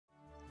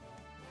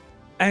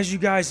As you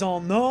guys all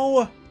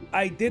know,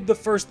 I did the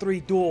first 3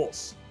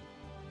 duels,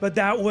 but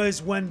that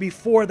was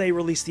before they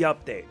released the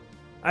update.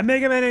 I'm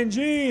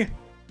MegamanNG!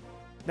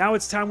 Now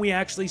it's time we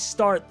actually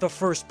start the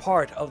first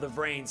part of the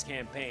VRAINS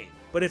campaign.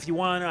 But if you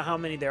want to know how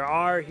many there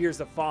are, here's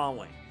the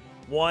following.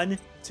 1,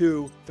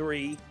 2,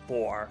 3,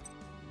 4,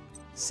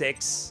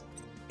 6,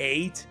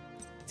 8,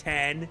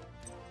 10,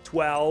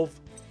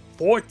 12,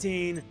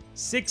 14,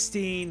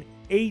 16,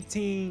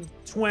 18,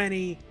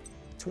 20,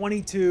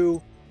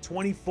 22,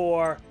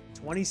 24,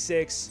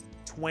 26,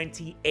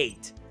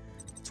 28.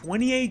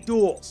 28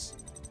 duels.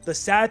 The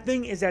sad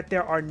thing is that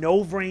there are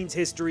no VRAINS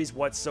histories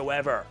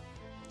whatsoever.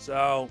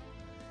 So,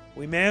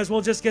 we may as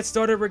well just get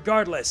started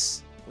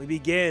regardless. We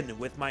begin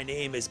with My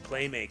Name is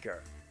Playmaker.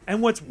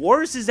 And what's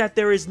worse is that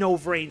there is no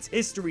VRAINS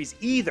histories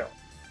either.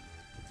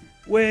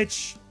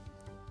 Which,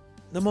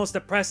 the most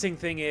depressing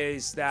thing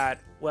is that,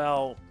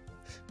 well,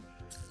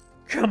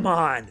 come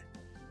on.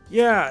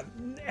 Yeah,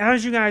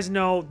 as you guys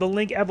know, the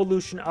Link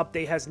Evolution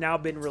update has now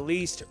been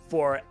released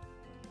for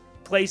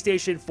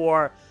PlayStation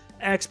 4,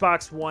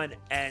 Xbox One,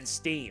 and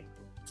Steam.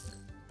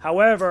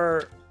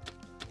 However,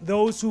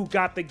 those who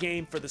got the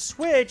game for the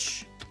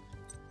Switch,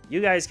 you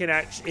guys can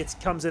actually, it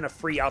comes in a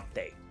free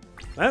update.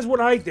 That's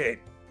what I did.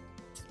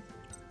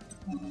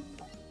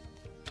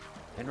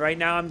 And right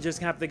now, I'm just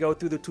gonna have to go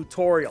through the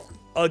tutorial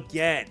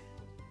again.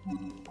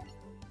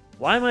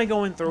 Why am I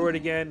going through it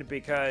again?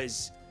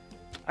 Because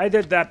I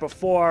did that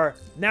before.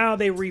 Now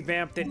they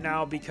revamped it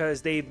now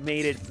because they've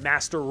made it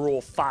Master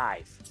Rule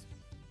 5.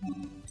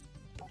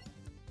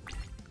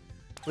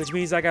 Which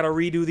means I gotta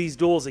redo these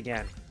duels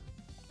again.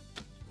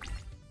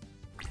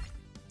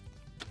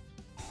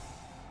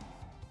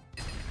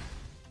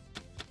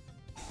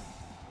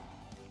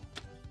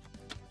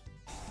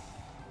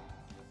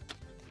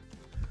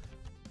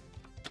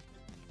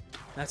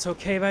 That's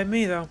okay by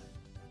me, though.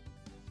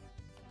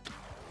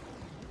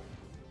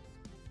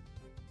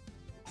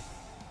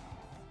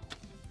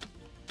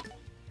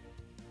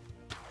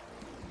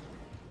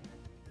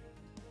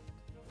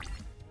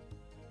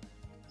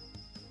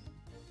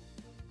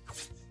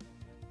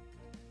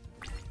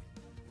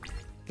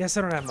 Guess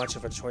I don't have much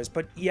of a choice,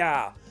 but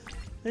yeah.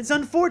 It's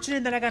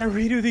unfortunate that I gotta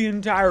redo the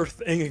entire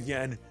thing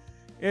again.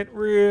 It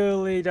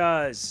really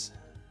does.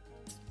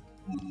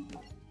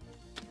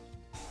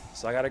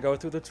 So I gotta go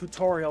through the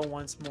tutorial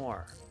once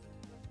more.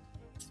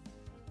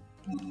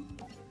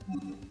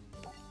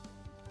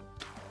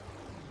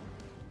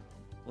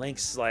 Link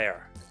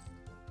Slayer.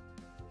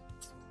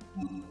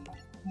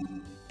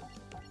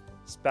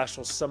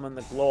 Special summon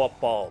the glow-up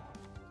bulb.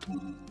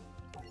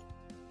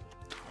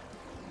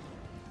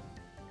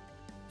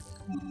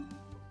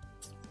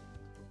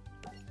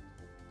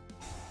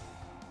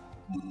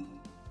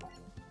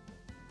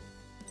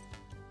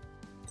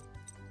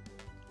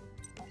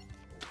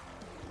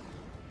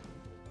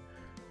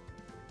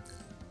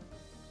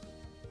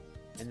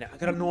 And now I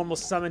got a normal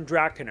summon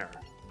Draconer.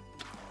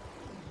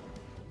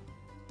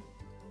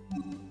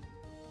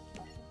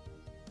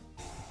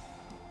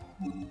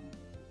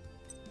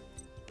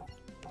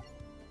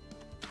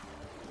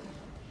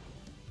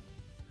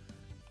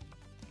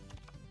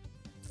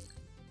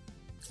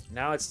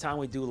 Now it's time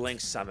we do Link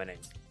summoning.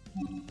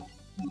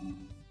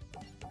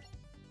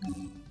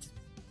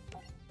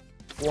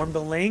 Form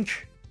the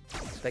Link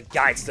that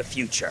guides the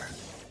future.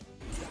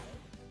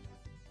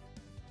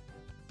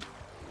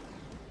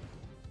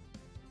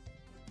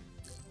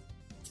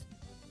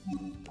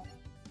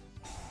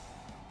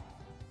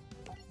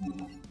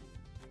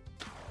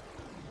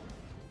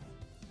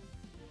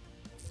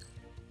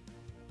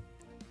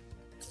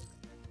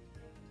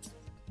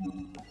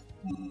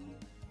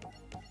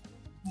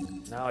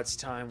 Now it's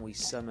time we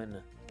summon...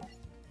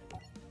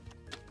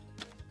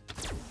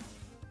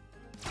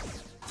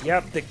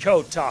 Yep, the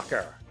Code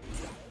Talker.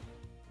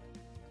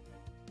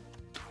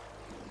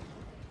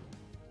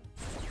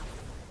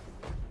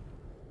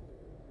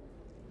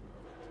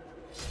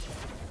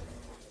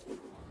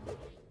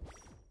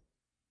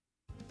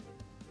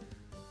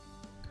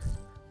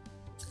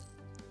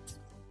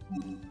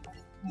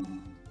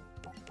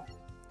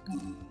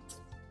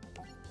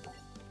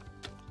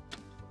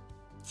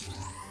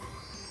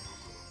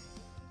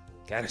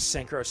 Gotta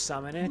synchro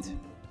summon it.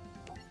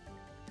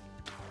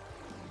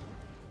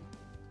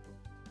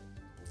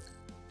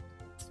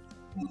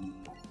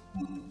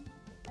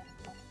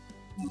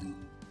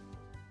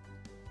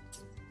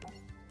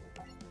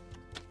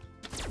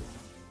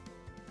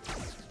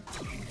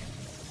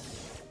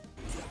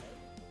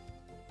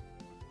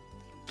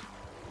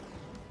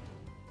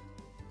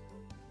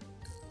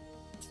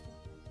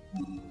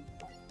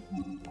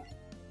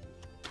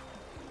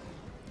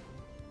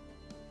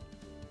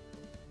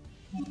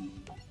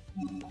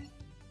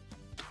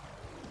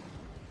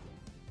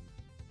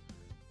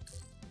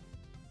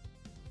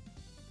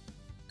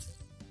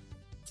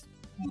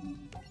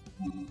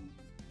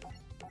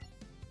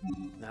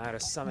 Now to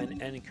summon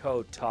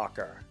Encode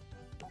Talker.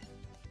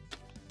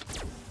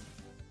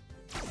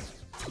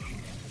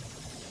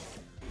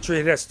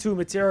 Treated as 2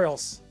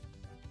 materials.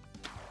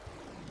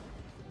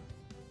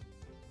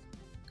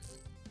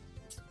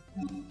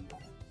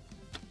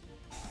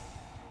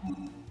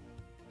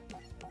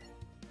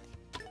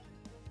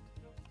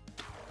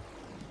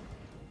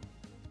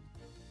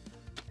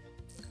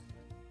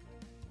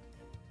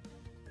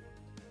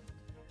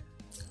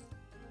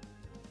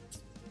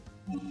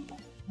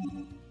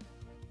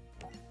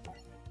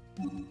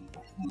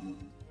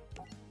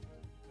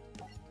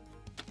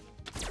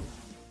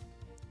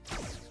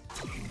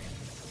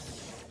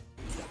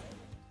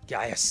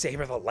 Gaia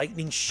Saber the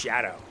Lightning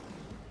Shadow.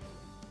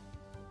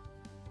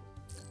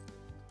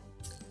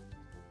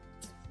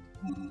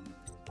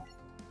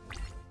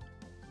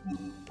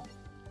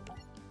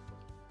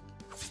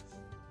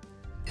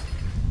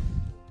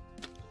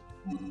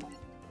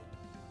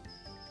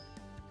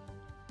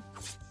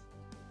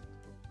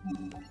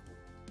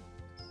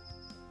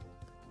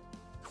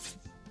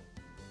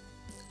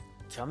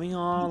 Coming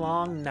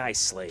along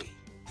nicely.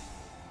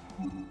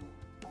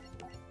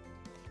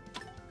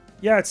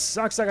 Yeah, it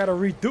sucks I gotta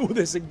redo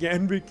this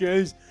again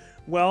because,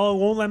 well, it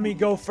won't let me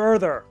go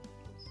further.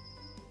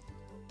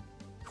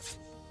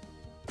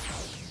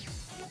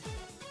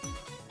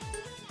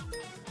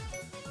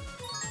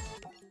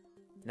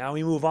 Now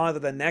we move on to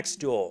the next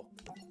duel.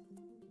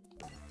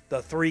 The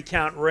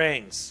 3-count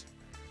rings.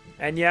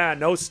 And yeah,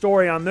 no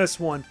story on this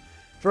one.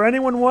 For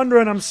anyone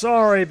wondering, I'm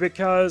sorry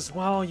because,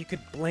 well, you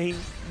could blame,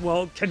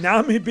 well,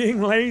 Konami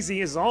being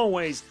lazy as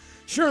always.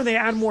 Sure, they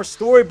add more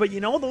story, but you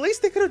know, the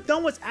least they could have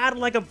done was add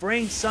like a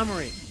brain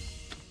summary.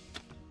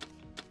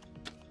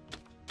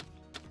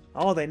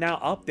 Oh, they now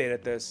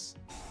updated this.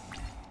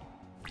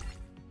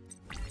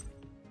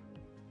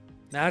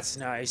 That's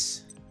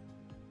nice.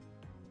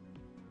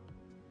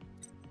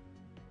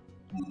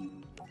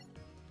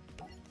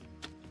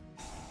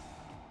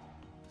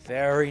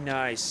 Very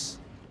nice.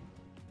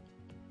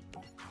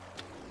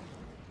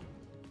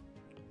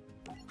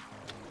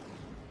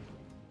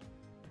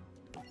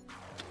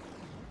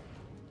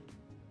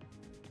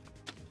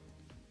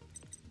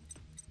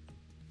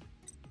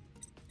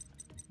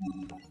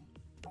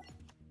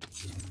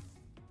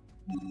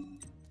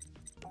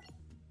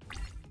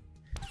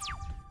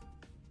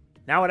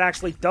 Now it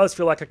actually does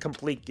feel like a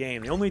complete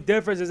game. The only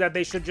difference is that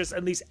they should just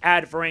at least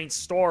add VRAINS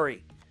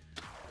story.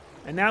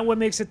 And that's what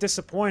makes it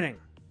disappointing.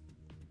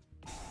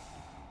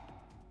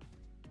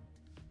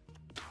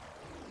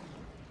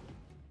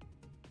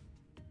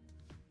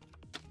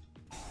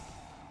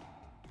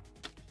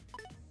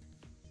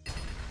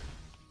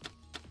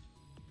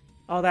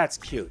 Oh, that's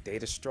cute. They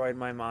destroyed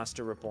my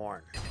Monster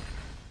Reborn.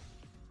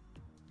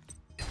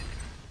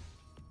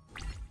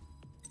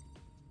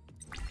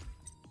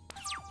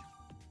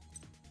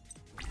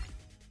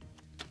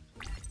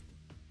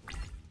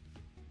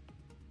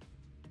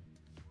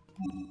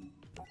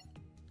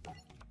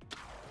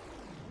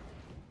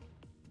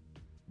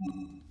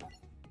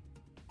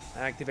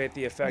 Activate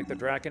the effect of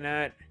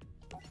Draconet.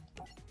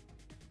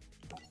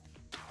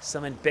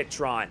 Summon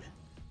Bitron.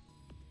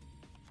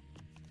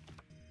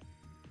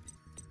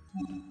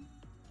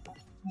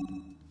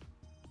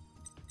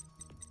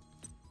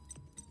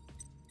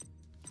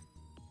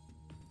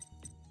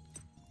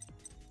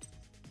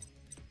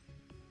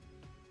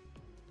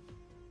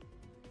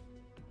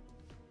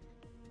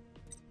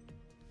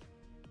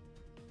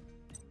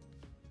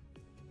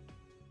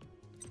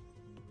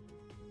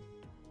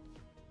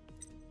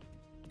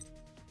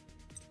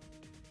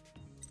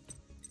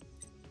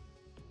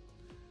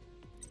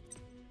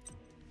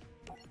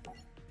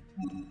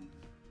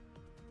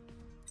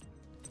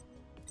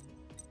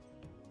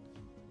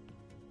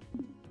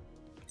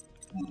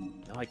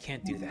 No, I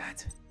can't do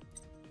that.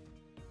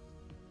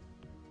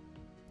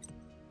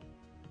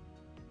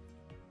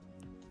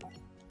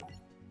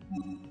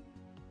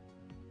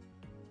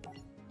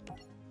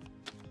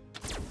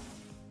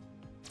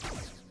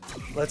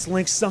 Let's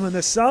link summon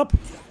this up to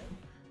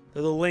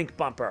the link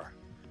bumper.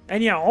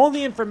 And yeah, all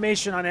the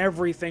information on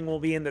everything will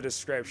be in the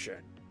description.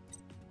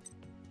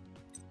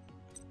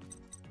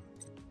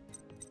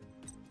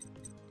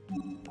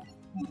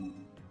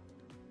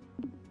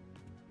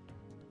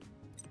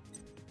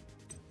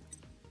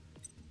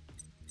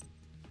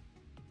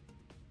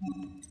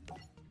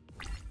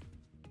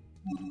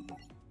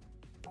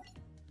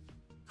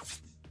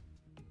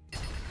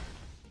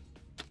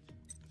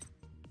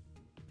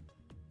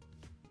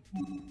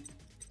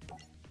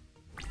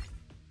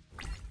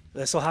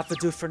 This will have to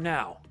do for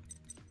now.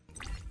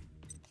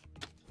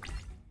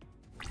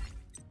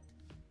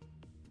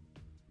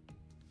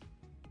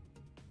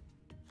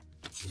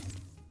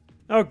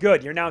 Oh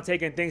good, you're now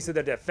taking things to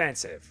the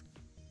defensive.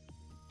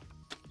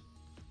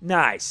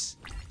 Nice.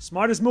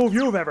 Smartest move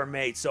you've ever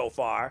made so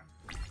far.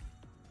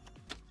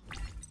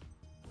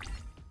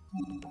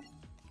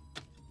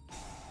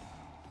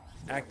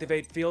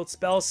 Activate field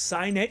spell,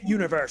 Signet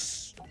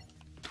Universe.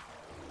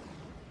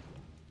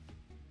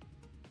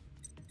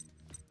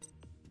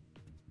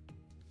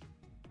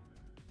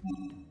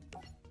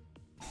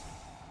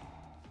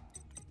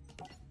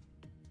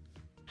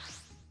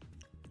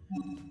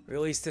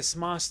 Release this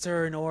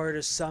monster in order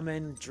to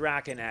summon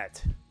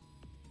Draconet.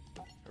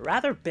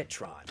 Rather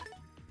Bitron.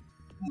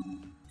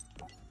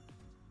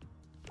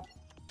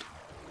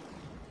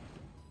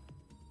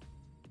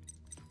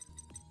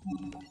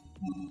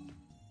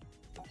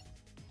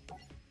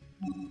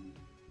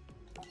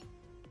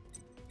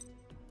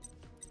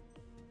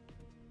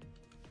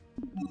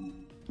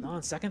 No,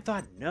 on second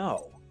thought,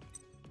 no.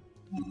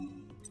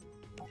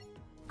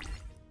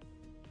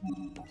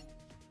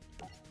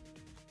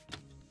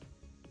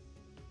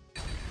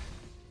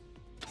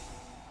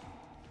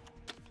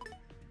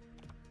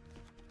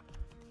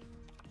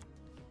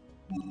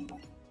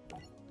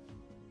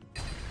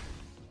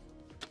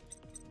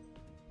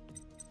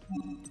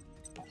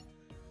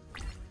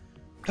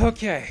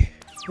 Okay,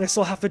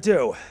 this'll have to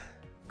do.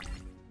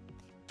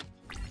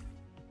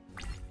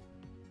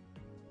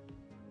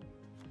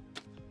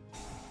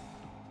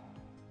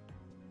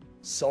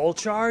 Soul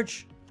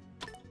charge?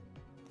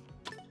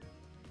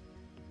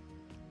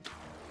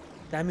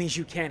 That means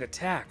you can't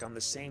attack on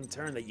the same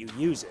turn that you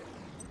use it.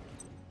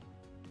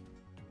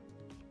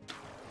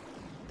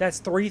 That's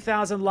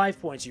 3,000 life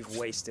points you've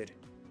wasted.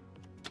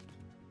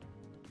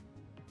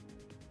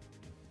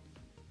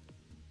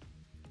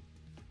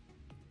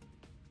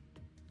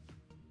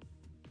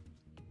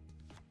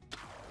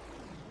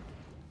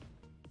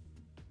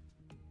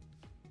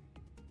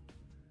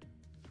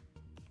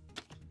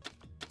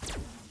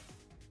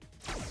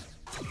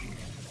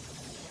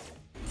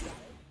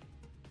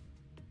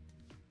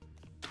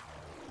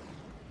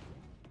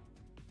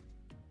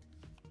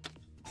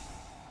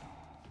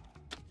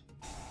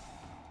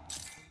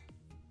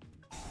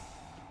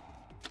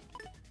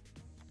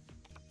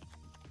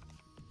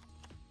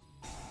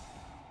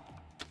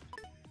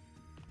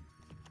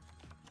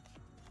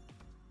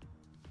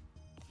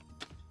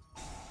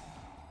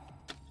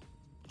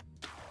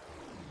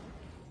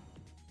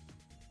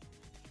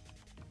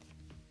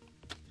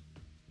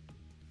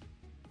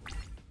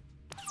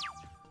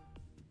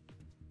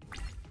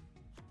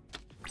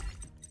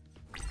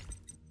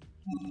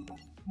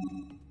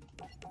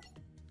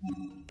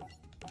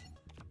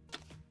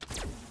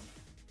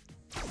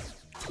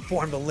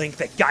 Form the link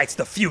that guides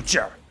the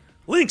future.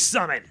 Link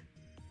summon!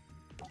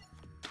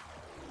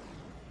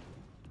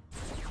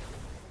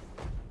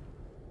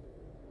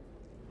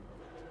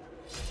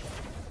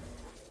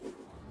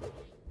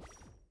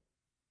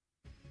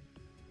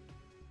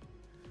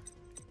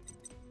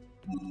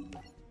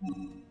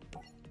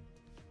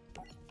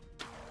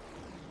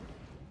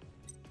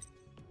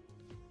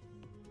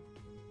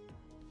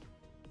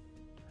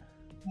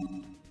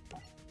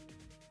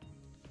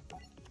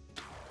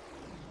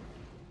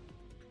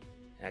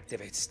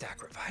 Activate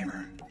Stack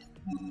Reviver.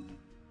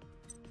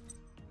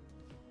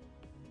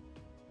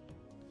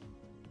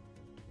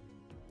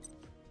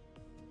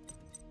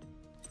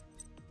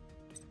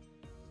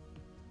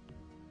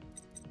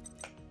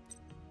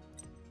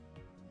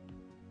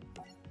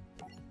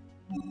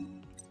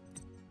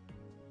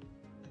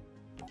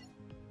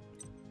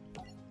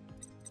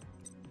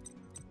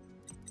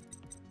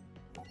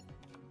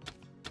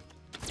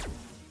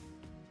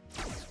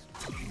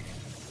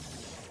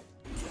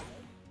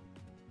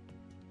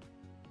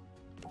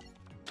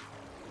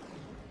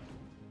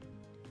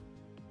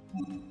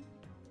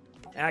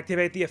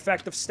 Activate the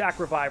effect of Stack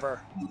Reviver.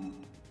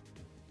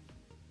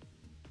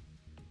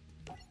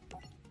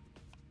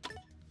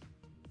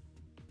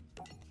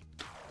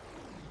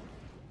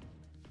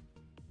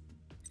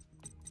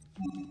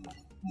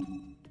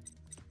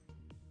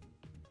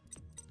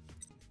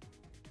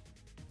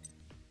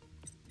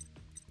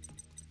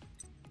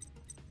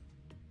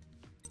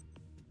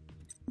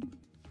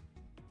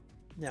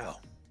 No.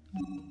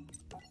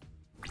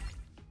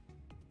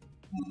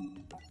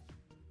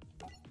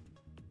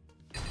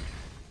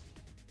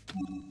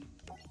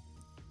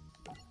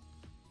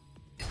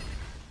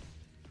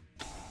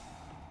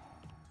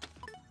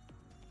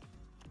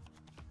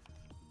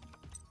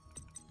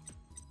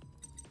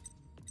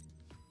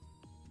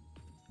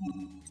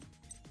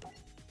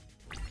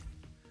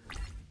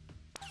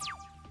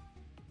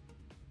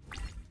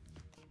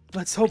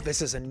 Let's hope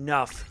this is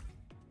enough.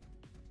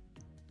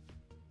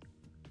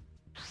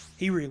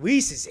 He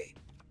releases it.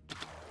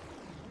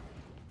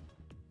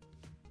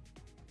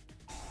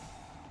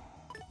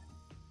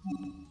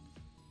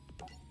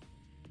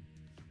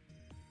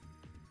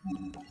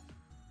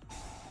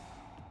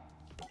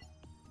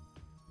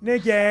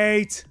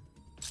 Negate!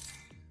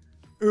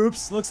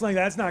 Oops, looks like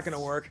that's not gonna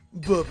work.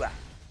 Booba.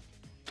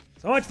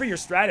 So much for your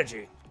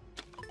strategy.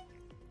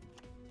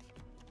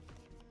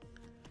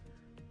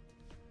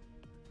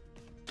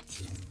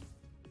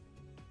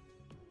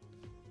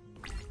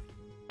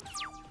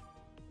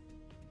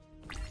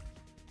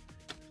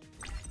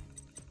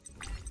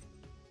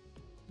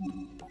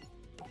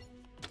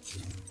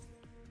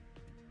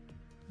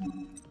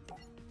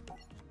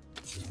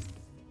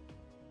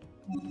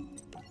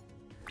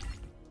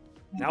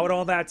 Now with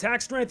all that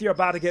attack strength, you're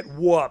about to get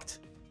whooped.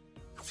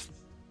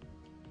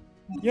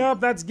 Yup,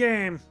 that's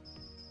game.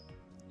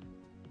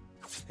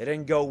 It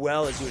didn't go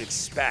well as you'd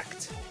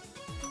expect.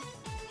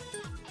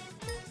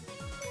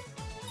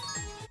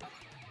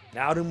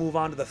 Now to move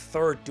on to the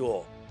third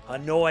duel,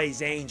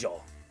 Hanoi's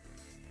Angel.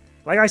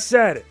 Like I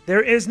said,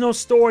 there is no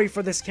story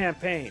for this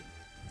campaign,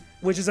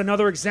 which is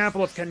another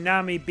example of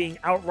Konami being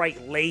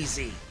outright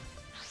lazy.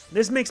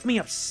 This makes me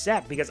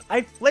upset because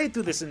I've played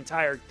through this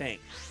entire thing,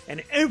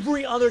 and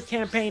every other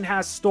campaign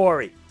has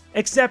story,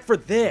 except for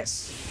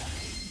this.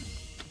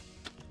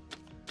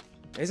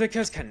 Is it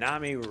because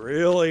Konami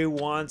really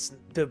wants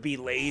to be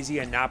lazy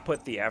and not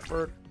put the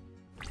effort?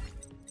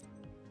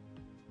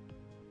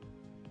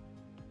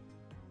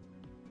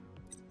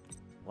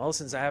 Well,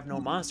 since I have no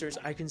monsters,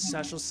 I can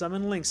special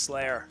summon Link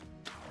Slayer.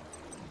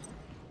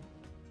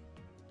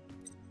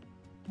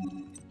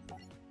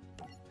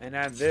 And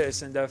have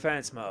this in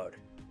defense mode.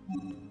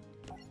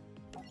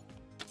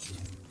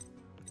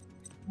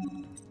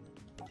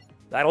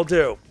 That'll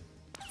do.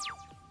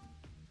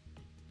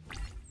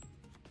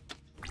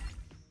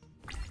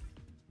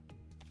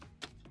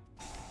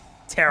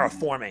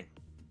 Terraforming.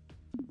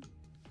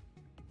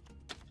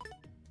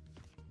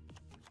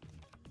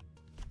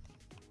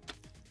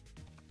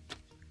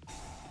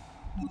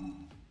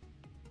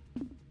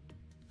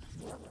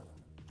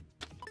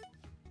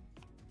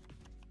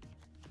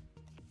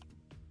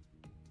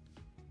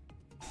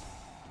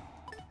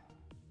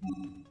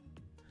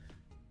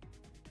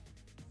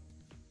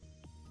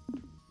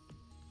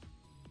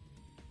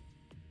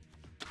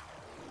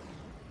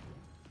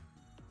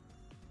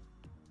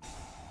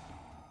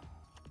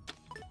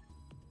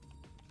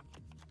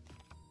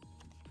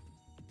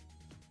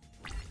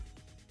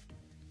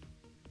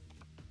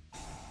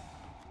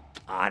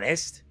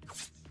 Honest.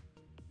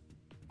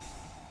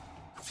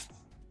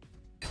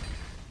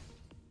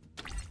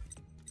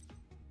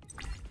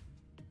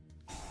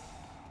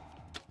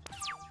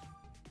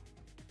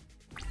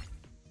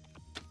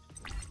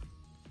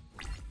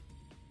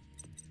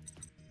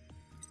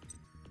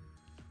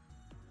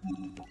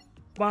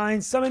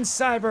 Fine, summon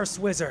Cyberse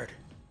Wizard.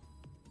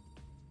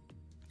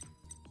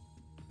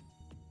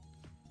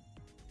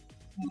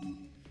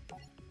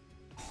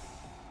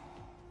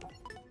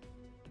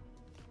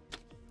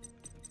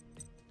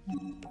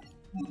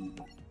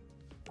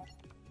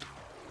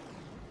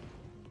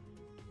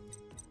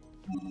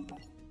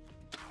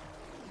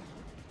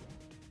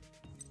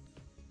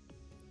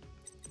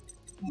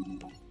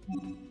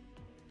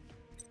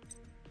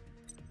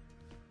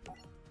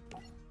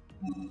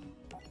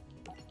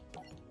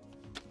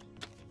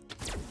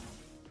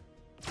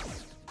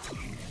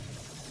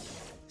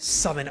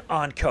 Summon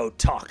Onco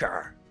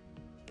Talker.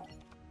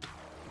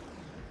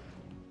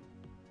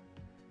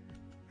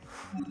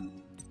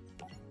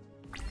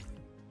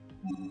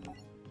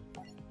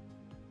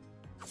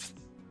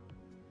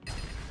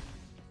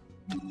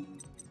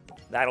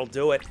 That'll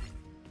do it.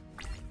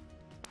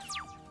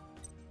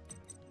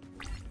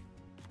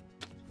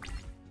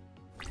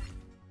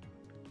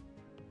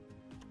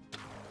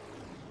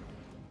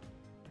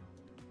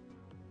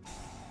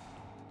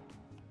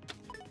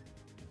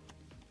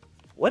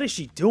 What is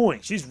she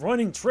doing? She's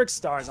running Trick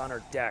Stars on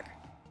her deck.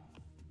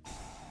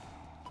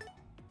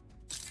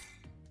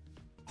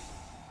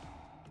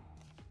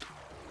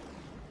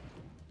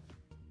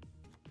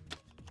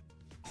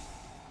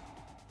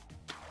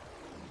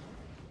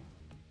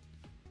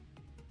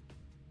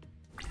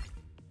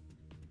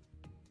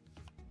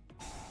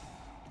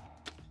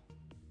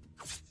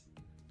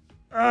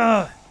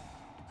 Ugh.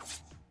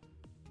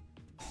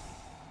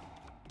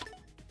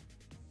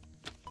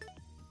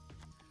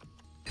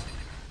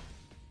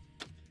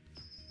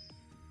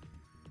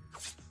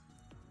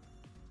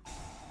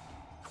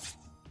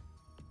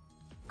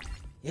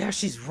 Yeah,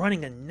 she's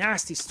running a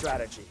nasty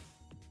strategy.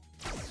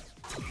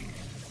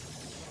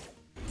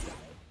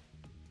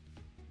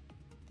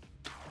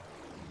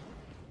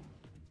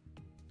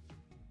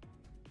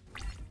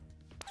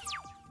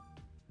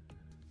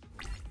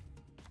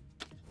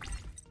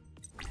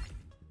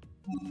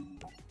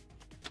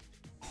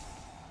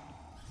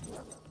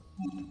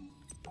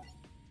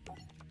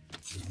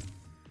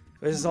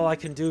 This is all I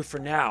can do for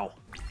now.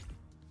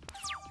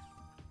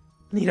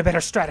 Need a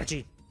better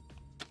strategy.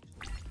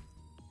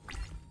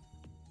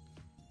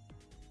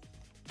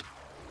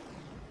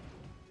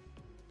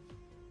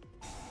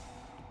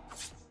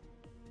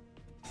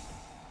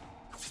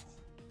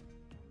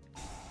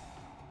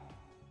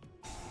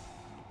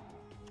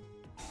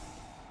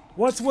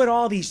 What's with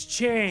all these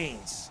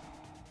chains?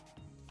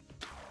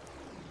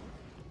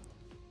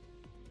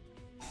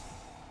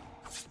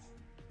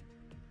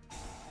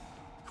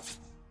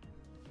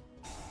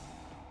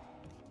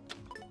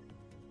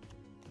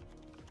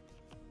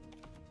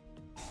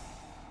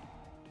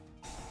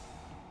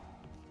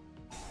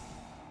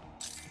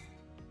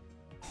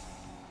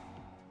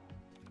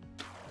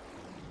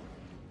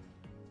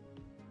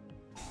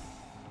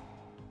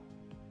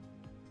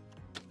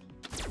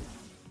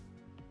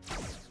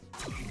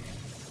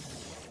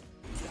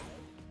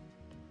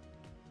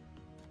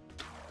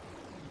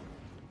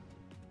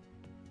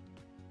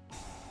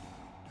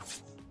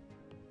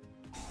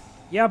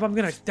 Yep, I'm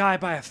gonna die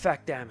by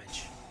effect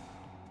damage.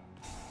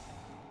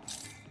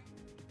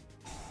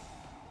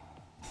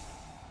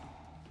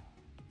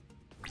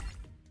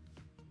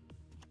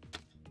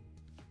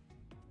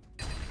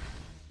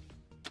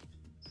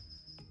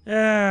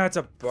 Yeah, it's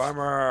a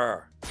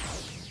bummer.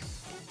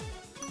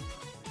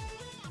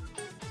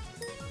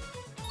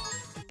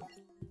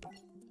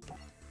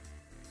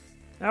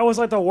 That was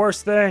like the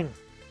worst thing.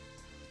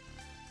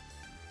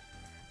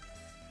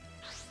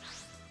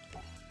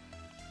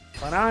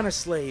 But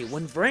honestly,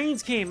 when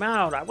VRAINS came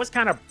out, I was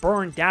kind of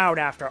burned out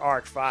after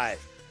Arc 5,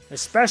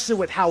 especially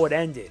with how it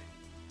ended.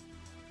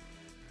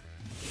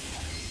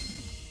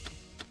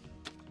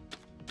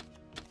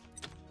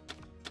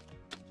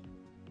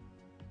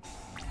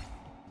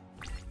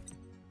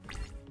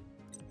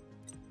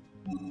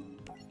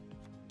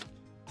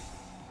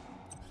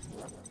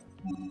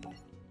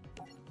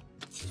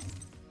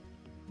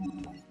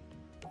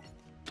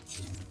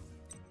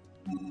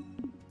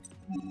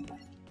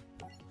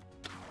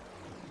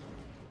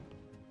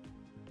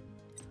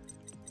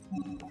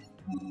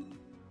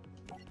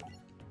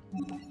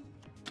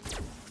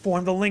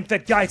 Form the link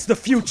that guides the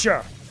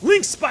future.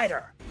 Link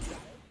Spider!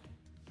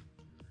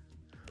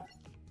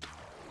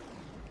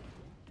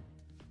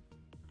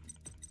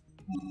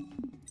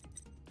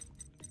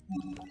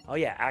 Oh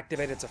yeah,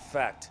 activate its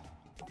effect.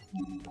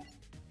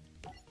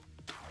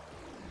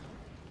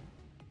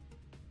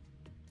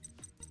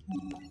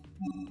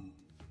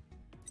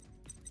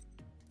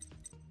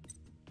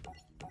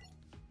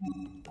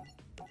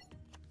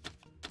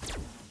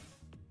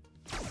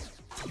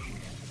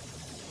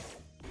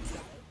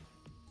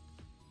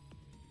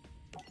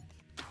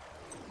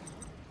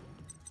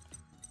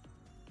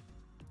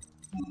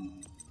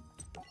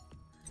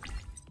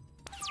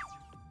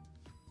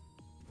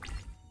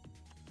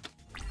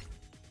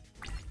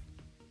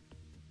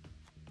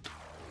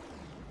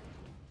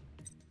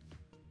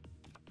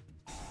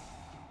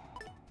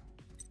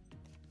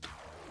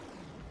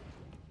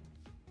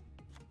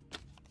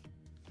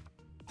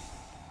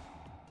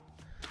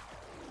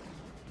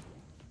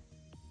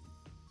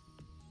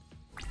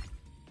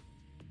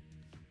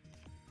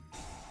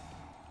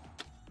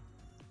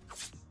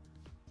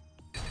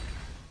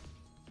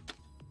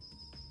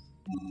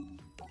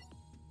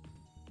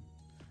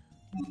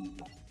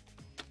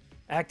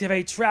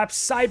 Activate Trap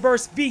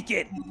Cyburst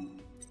Beacon.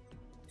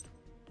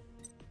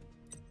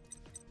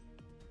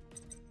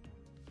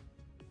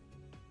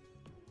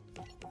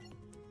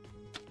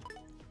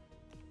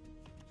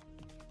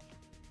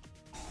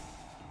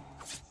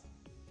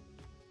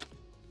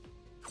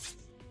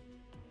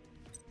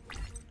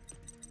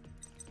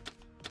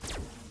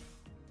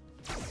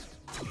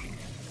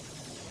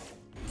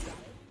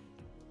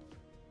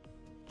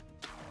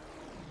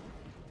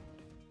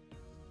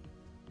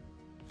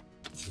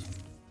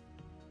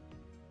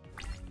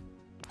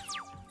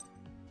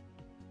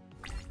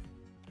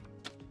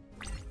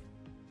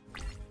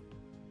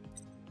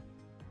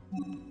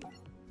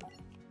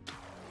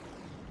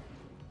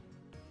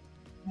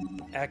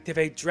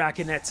 Activate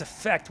Draconet's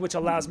effect, which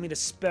allows me to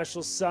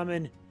special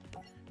summon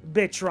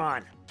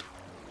Bitron.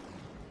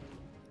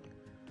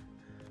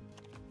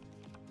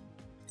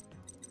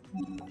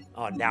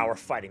 Oh, now we're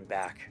fighting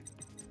back.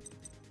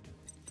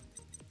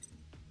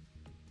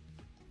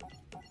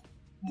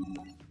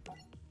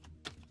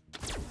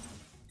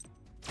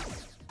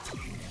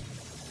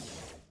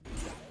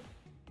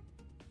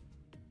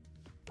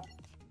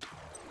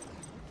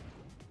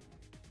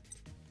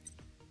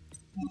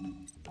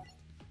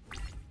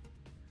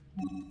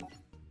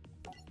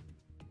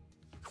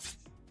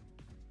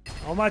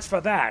 How much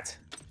for that?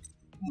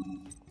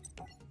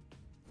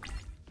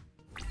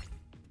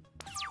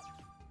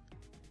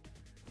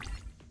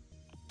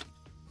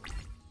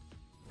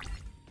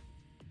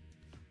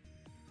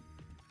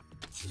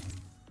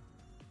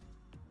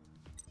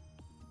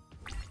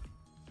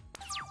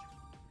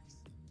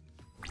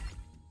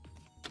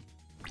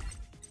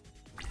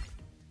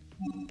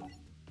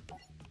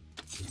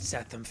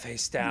 Set them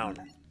face down.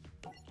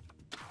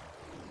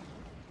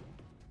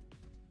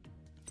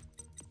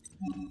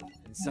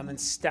 And summon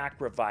Stack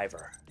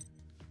Reviver.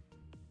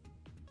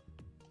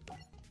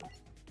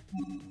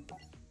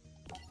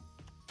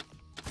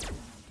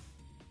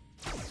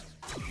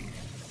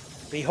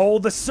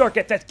 Behold the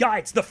circuit that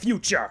guides the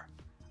future!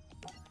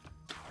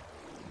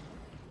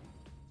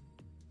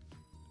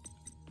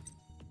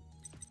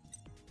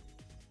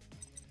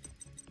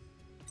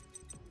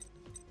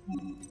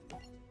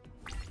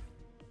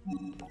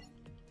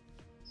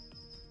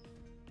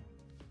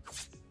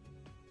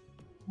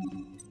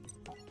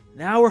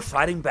 Now we're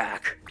fighting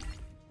back.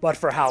 But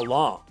for how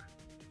long?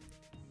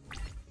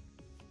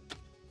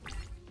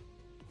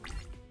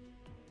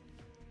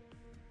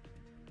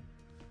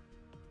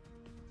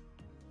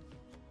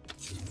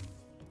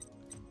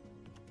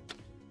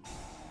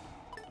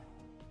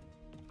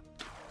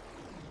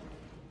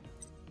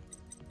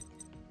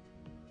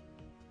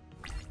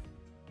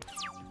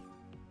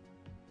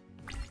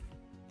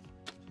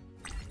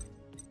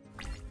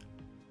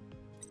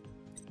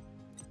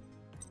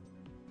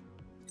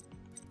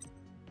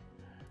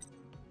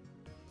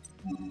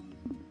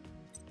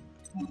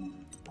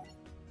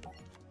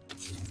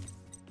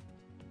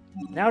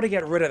 Now to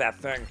get rid of that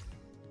thing.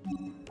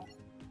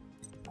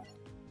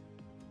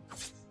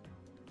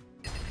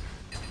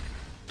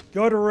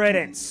 Good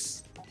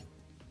riddance.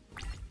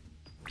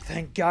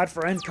 Thank God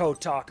for Encode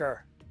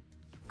Talker.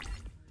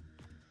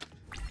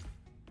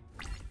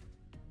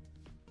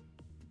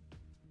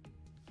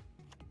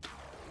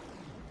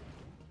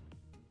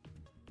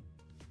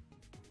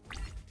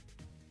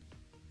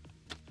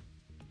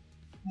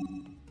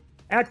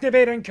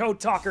 Activate Encode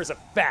Talker's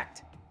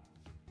effect.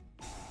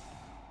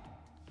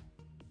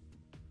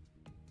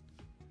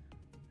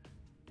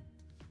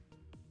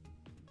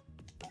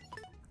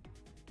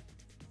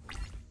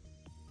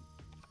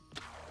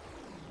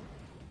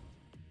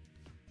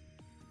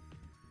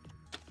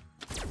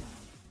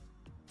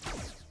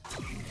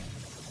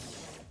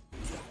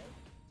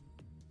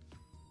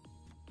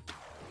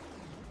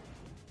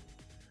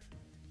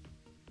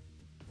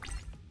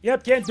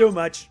 Yep, can't do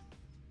much.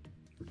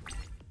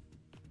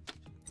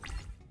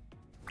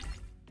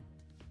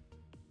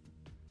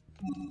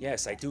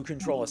 Yes, I do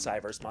control a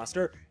Cyverse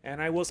monster,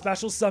 and I will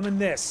special summon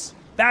this.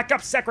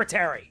 Backup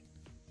Secretary!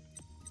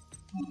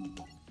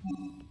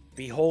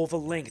 Behold the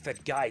link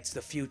that guides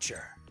the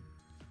future.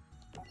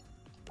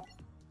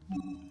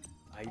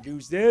 I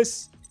use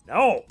this?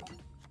 No!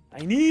 I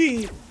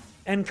need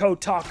Encode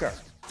Talker.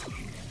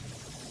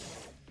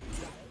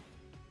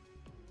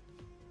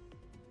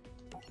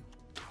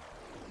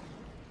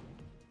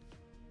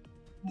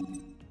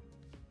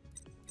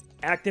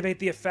 Activate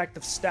the effect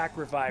of Stack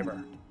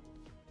Reviver,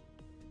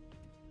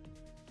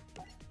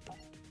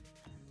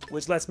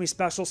 which lets me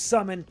special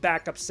summon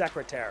Backup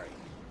Secretary.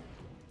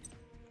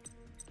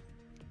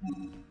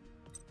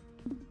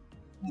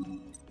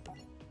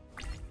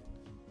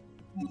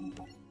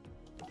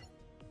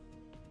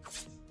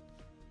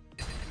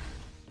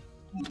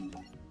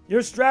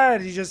 Your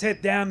strategy just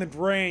hit down the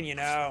drain, you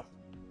know.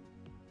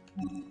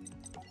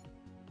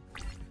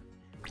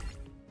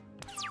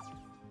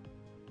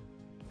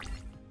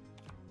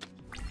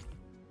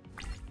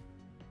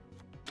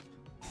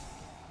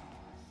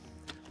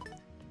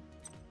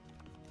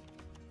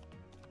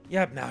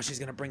 Yep, now she's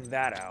gonna bring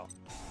that out.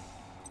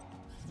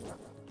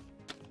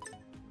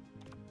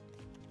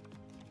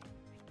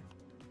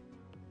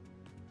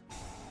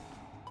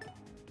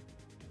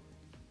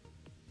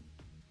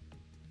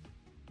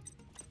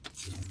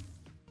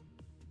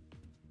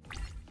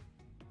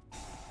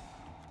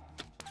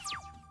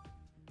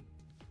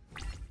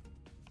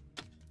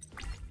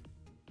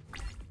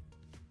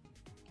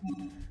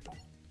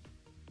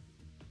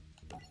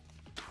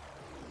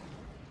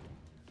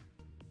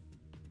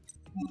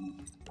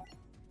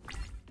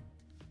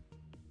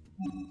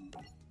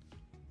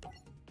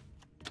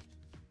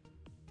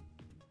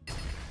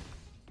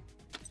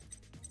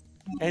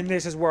 And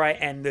this is where I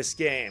end this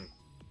game.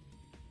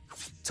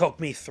 Took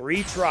me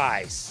 3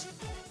 tries.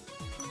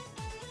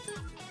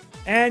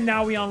 And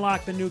now we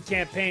unlock the new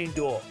campaign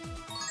duel.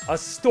 A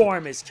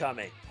storm is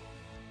coming.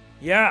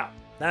 Yeah,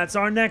 that's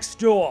our next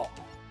duel.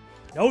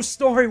 No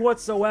story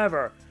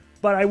whatsoever,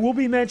 but I will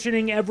be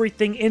mentioning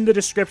everything in the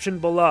description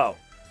below.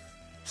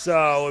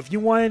 So if you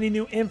want any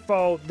new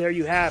info, there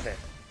you have it.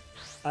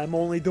 I'm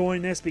only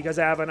doing this because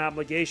I have an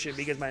obligation,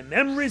 because my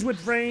memories with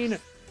Vrain,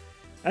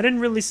 I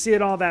didn't really see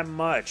it all that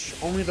much.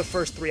 Only the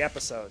first 3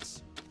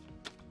 episodes.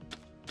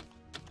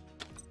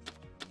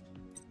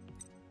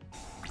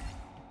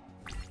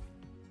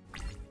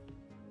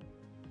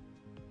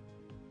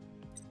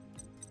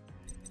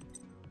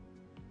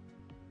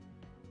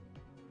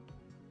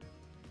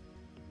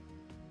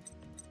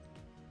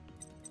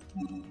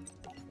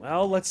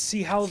 Well, let's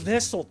see how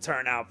this'll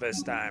turn out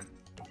this time.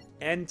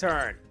 End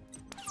turn.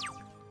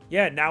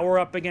 Yeah, now we're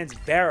up against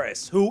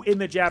Varus, who in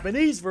the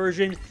Japanese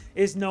version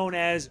is known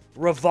as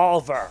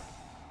Revolver.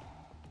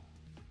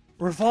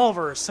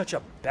 Revolver is such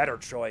a better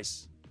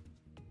choice.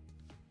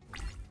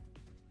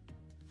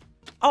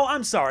 Oh,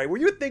 I'm sorry, were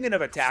you thinking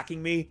of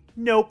attacking me?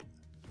 Nope.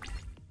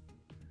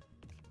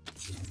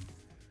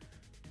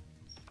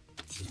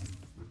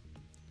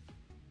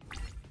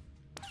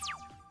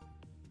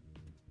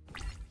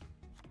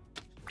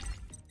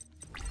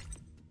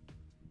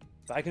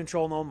 If I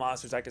control no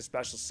monsters, I can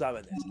special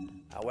summon this.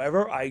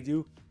 However, I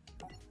do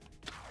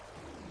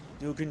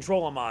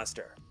control a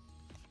monster.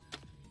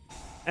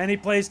 And he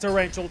plays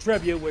Torrential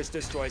Tribute, which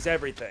destroys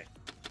everything.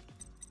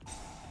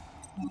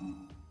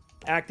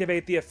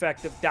 Activate the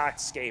effect of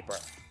Dotscaper.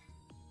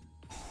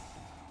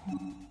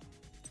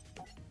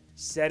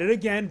 Set it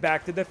again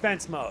back to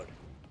defense mode.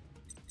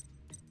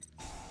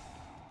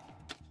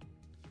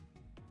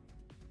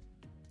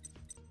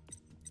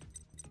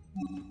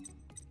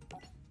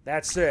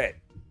 That's it.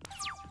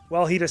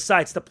 Well, he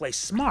decides to play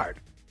smart.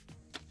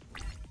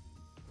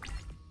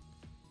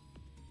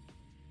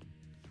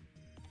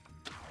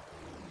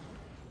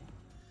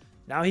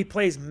 Now he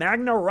plays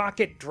Magna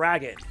Rocket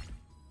Dragon.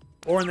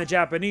 Or in the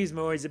Japanese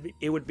movies,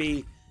 it would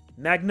be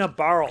Magna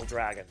Barrel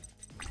Dragon.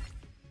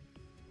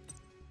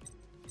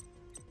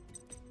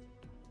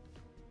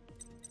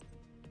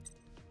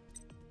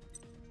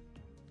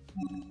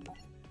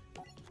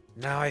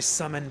 Now I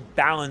summon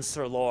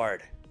Balancer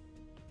Lord.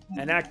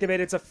 And activate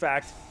its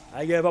effect.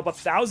 I give up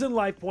 1,000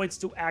 life points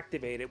to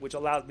activate it, which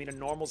allows me to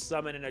normal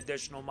summon an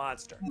additional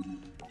monster.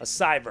 A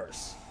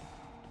Cyverse.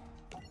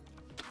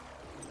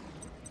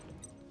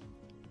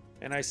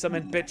 And I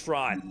summon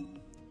Bitron.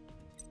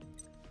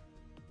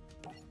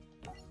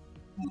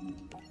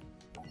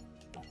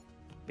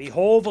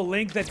 Behold the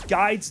link that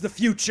guides the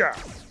future.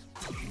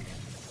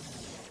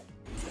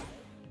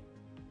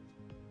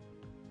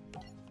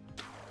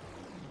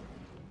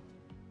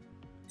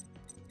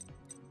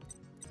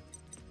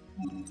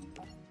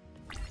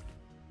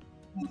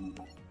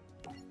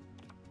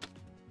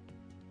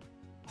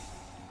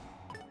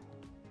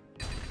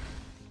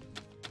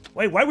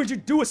 Wait, why would you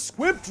do a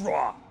squib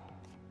draw?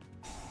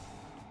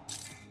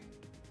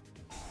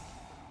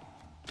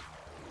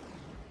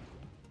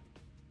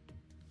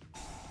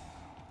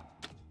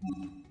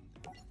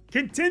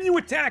 Continue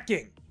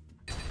attacking.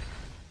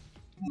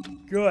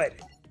 Good.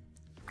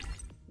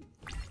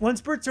 Once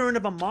per turn,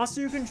 if a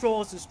monster you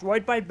control is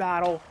destroyed by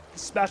battle,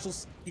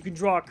 you can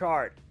draw a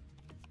card.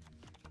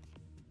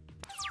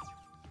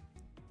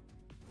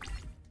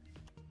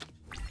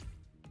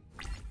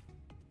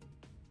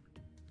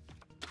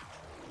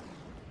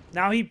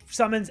 Now he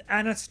summons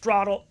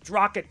Anastrodal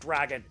Rocket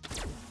Dragon.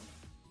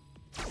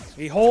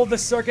 Behold the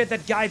circuit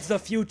that guides the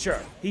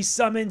future. He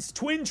summons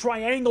Twin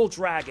Triangle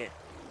Dragon.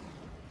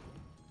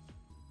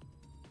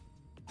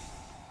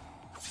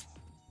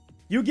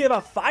 You give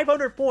up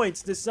 500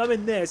 points to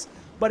summon this,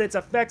 but its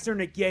effects are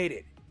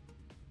negated.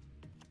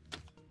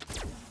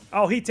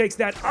 Oh, he takes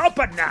that up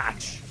a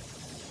notch.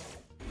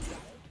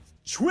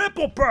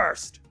 Triple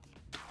Burst.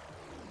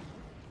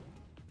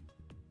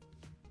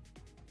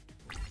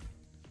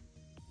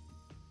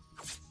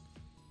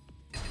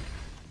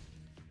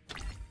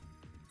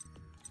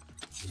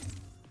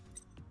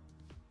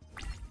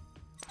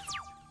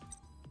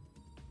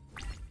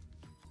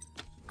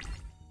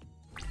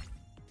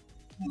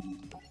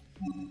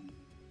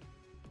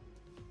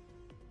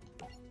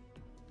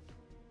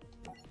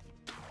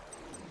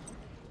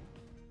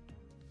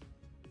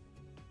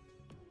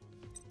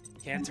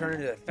 Can't turn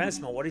into defense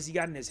mode. What has he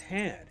got in his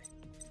hand?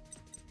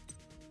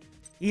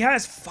 He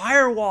has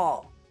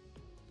Firewall.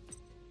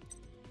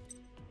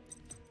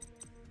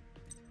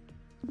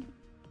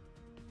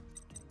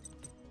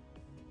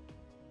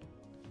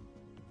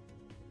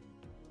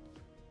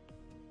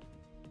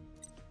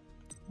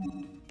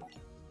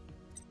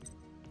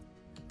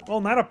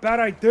 Well, not a bad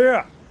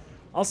idea.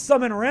 I'll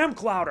summon Ram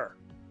Clouder.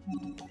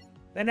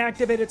 Then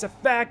activate its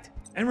effect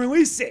and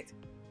release it.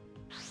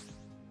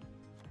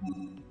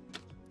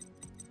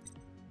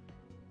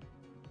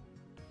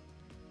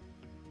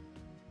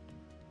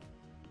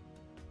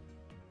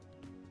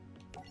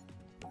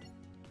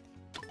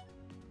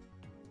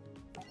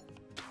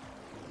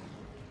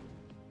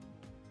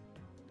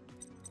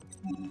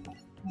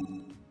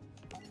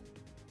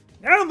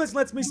 Now this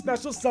lets me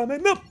special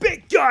summon the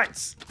big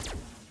guns!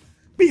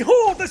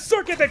 Behold the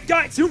circuit that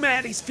guides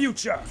humanity's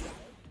future!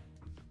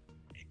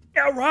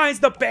 Arise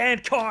the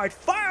banned card,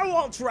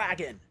 Firewall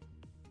Dragon!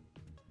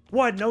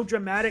 What, no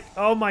dramatic?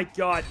 Oh my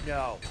god,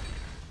 no.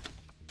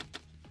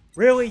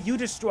 Really? You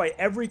destroy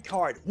every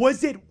card.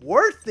 Was it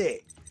worth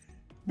it?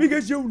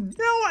 Because you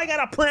know I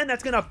got a plan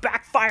that's gonna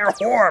backfire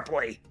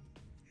horribly.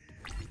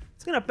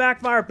 It's gonna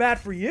backfire bad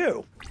for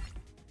you.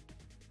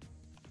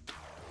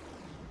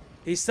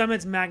 He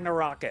summons Magna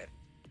Rocket.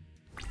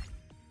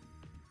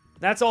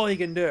 That's all he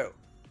can do.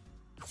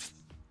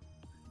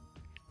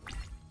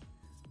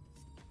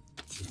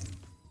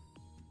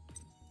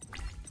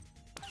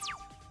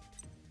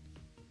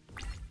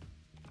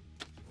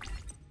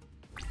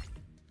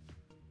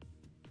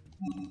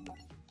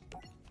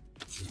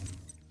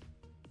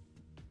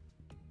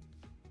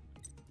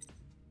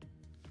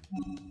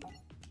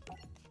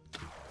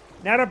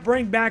 Now to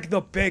bring back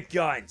the big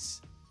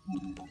guns.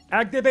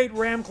 Activate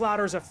Ram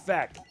Clouder's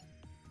effect.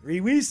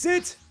 Release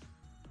it.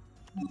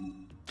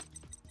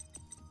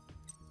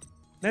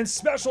 Then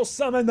special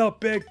summon the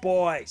big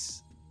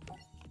boys.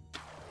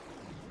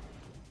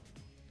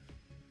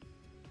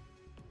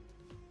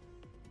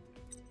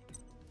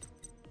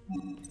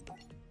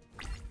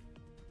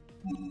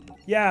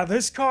 Yeah,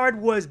 this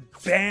card was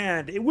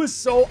banned. It was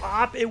so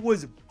op, it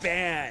was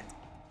banned.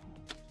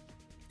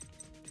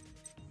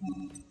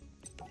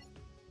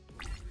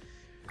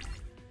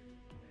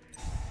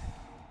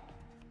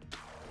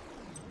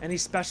 And he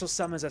special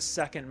summons a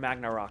second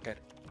Magna Rocket.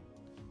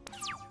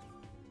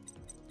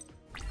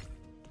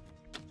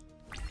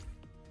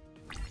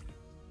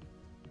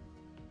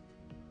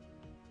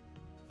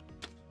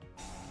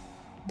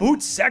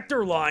 Boot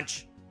Sector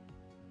Launch.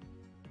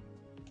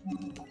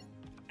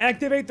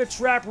 Activate the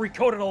trap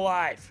Recoded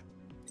Alive.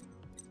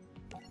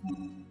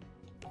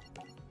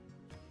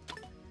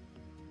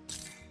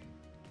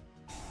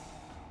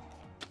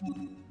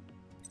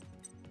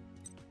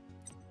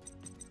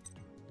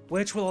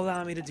 Which will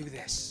allow me to do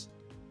this.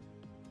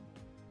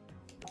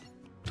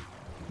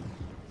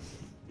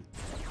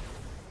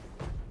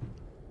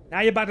 Now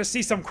you're about to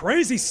see some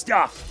crazy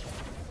stuff.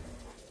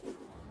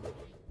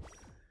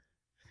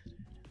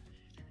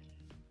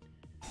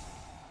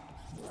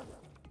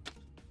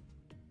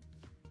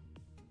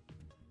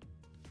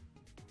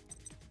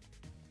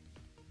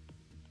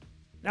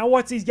 Now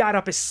what's he got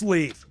up his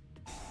sleeve?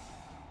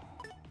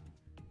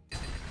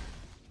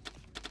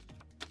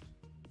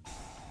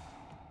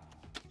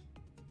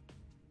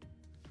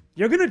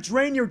 You're gonna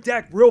drain your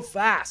deck real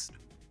fast.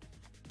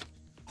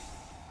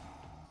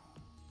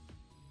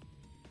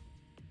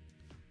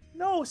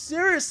 No,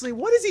 seriously,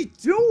 what is he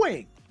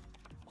doing?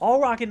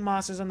 All rocket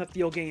monsters on the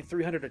field gain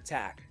 300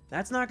 attack.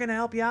 That's not gonna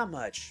help you out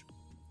much.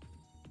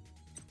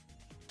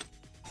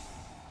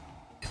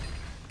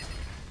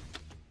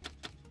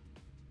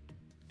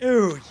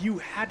 Ew, you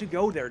had to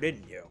go there,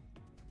 didn't you?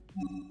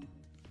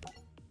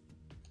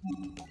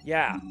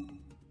 Yeah.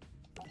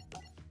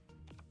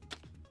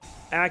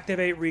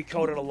 Activate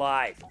Recoded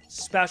Alive.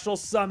 Special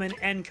summon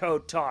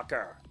Encode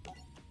Talker.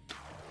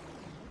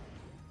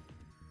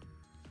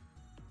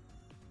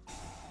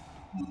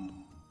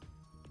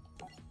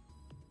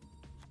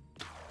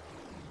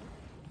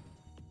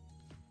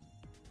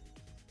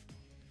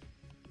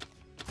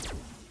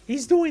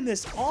 He's doing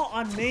this all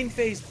on main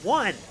phase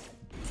 1.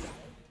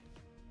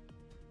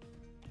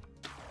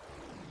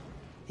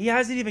 He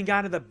hasn't even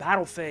gotten to the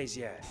battle phase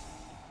yet.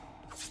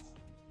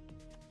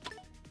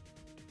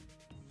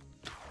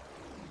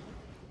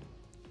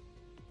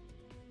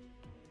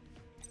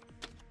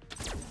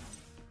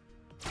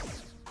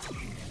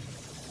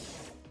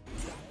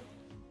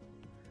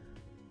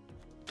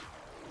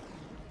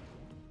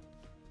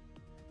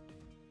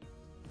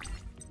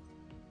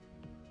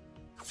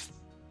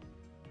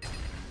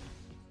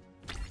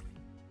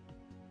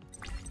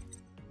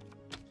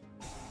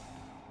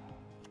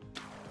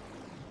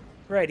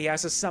 Right, he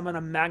has to summon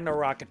a Magna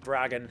Rocket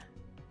Dragon.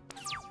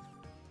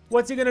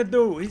 What's he gonna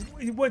do?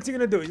 What's he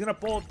gonna do? He's gonna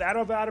pull that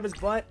up out of his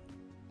butt?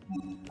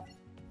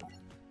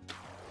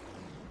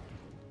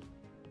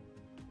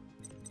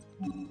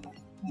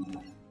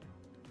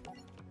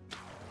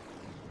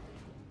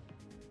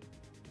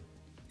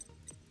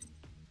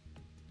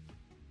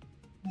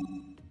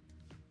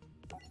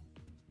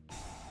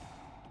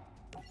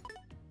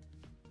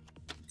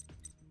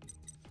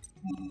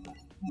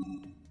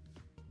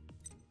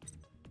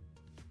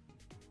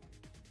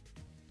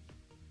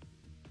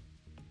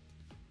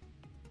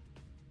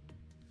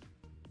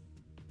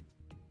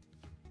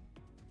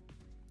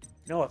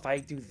 No, if I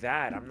do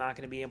that, I'm not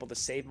going to be able to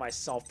save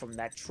myself from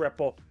that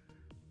triple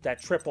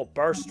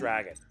burst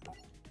dragon.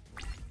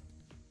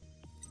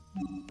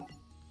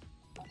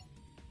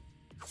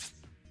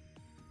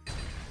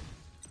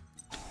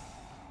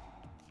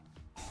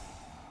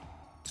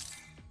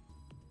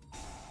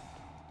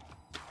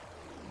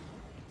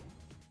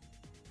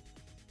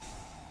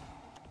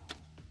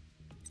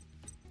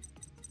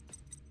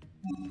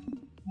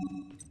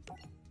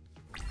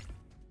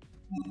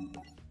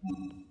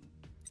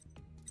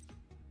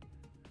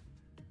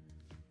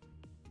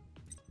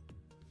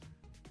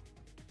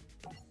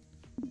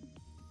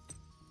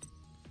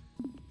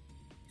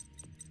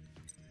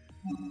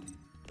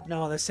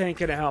 No, this ain't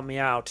gonna help me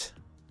out.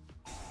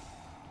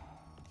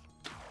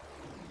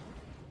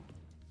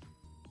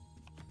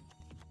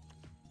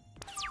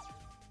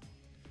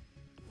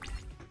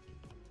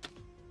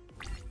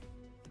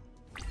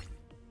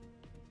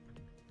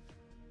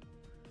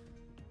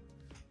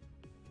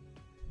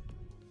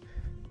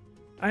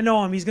 I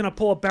know him. He's gonna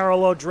pull a barrel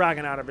load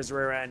dragon out of his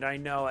rear end. I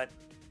know it.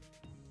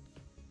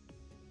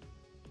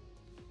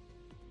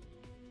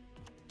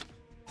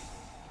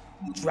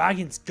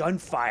 Dragon's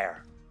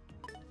gunfire.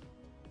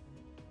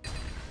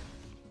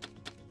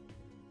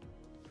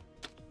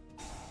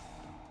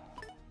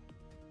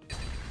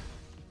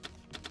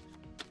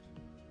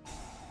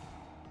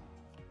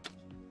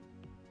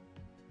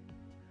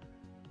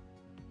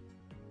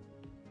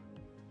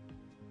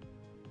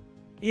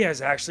 He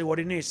has actually what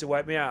he needs to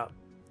wipe me out.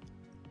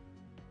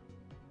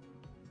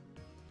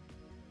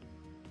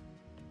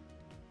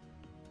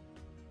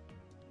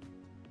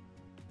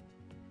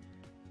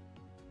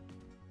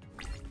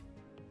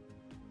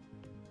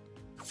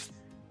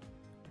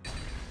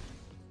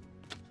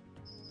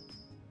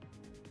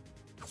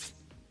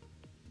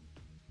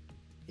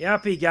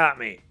 Yep, he got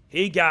me.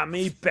 He got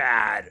me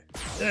bad.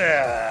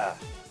 Ugh.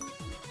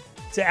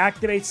 To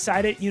activate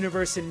Sided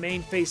Universe in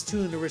main phase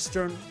 2 to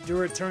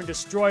return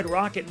destroyed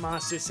rocket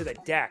monsters to the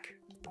deck.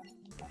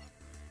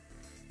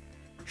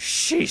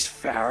 She's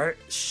Ferret.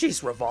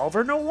 She's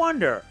Revolver, no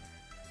wonder.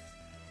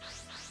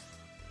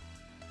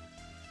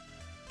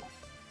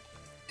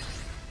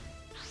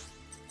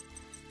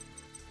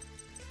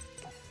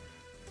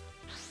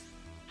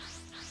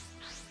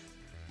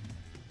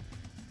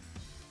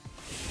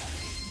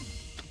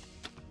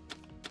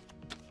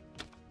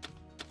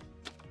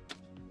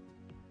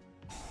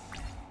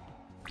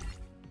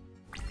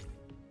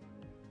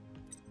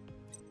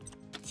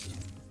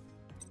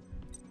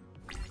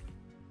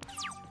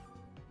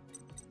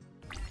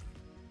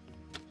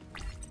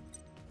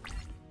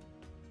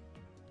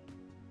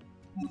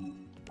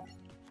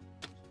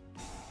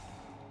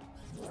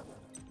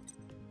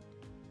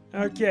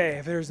 Okay,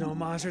 if there's no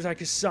monsters I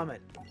can summon.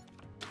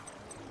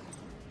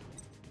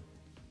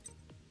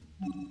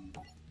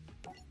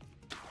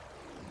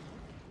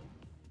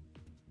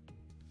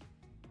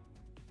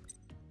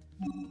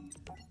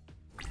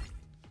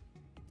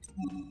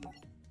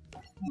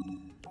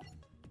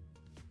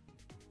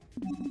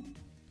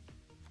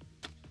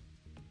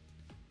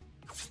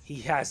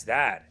 He has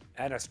that,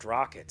 and a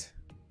rocket.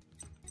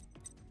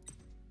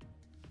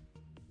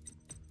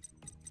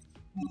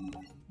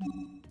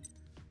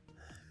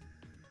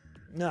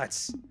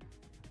 Nuts.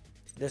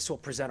 This will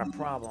present a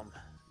problem.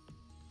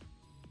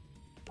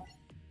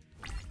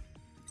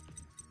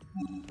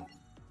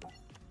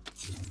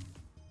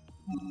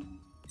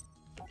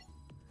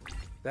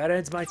 That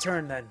ends my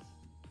turn then.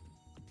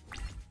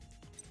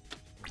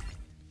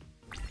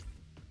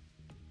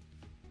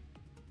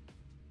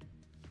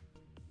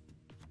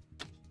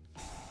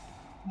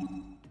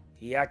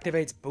 He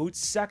activates Boot's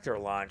Sector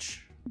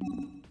Launch.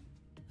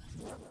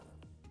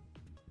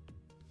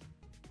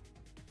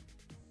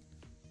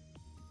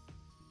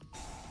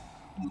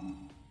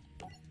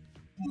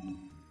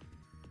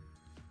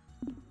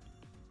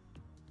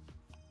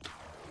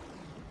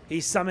 He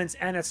summons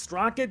Ennis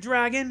Rocket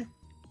Dragon.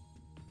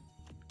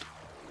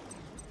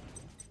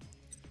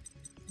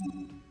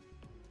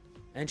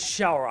 And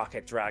Shell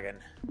Rocket Dragon.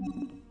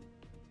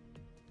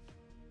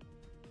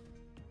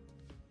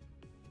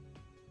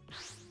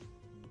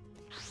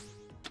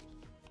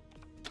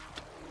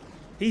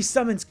 He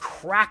summons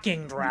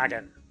Cracking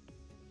Dragon.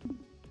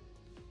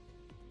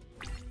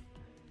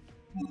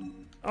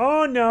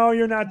 Oh no,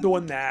 you're not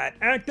doing that.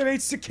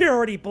 Activate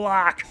Security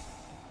Block.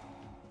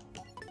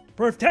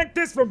 Protect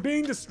this from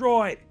being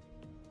destroyed.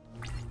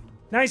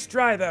 Nice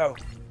try, though.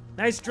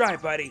 Nice try,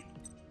 buddy.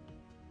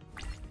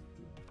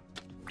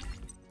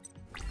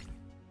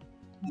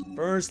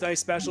 First, I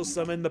special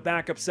summon the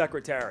backup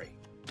secretary.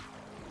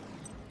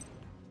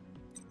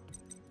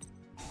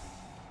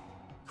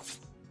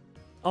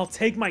 I'll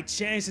take my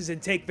chances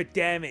and take the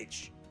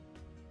damage.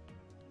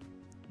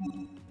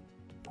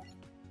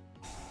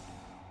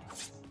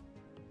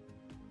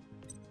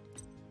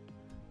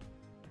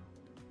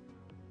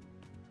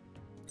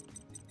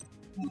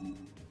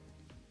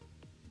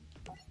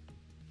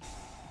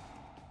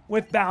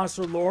 With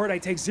Bowser Lord, I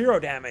take 0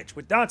 damage.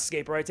 With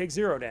Dotscaper, I take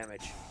 0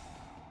 damage.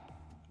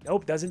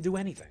 Nope, doesn't do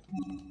anything.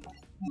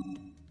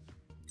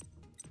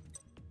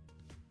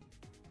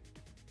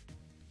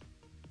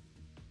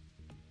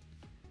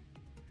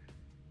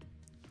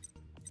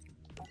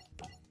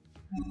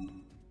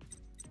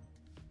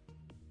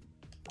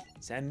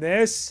 Send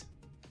this,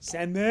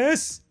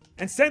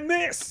 and send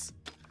this!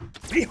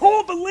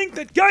 Behold the link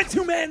that guides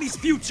humanity's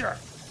future!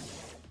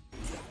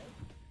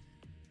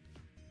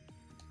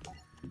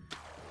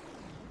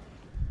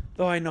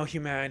 Though I know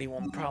humanity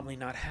will probably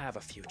not have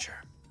a future.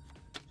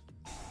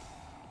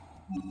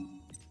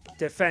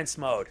 Defense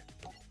mode.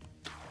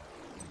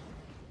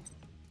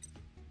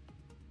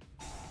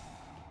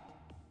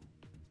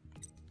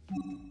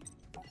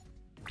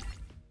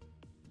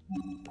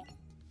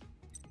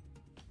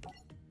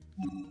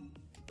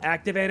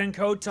 Activating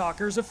Code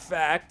Talker's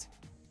effect,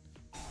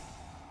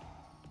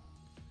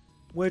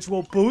 which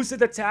will boost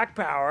its attack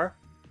power,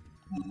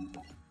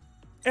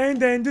 and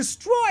then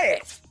destroy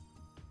it!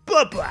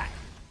 Bye-bye!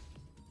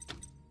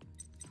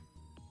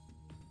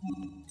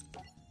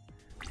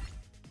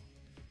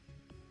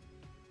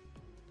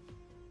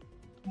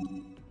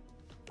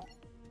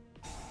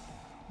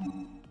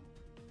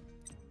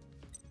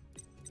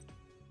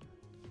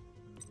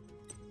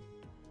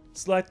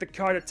 Select the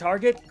card to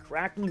target,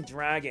 Cracking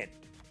Dragon.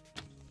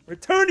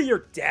 Return to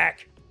your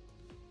deck!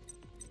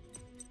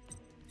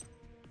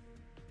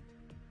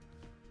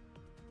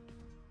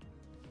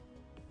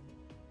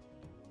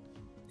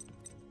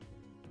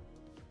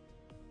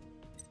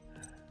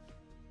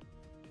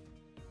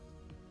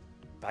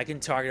 If I can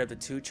target up to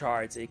 2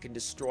 cards, it can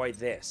destroy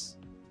this.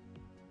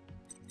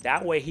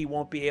 That way he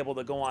won't be able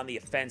to go on the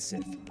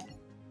offensive.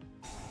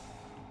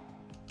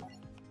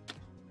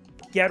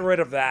 Get rid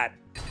of that.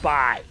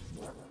 Bye.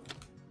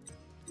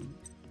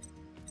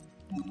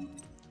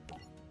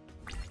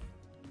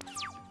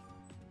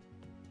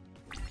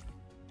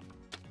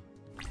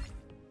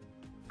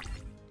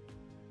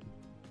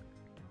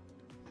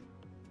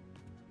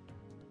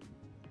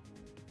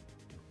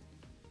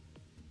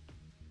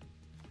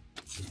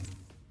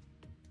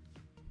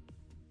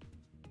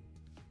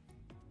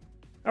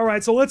 All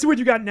right, so let's see what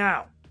you got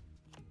now.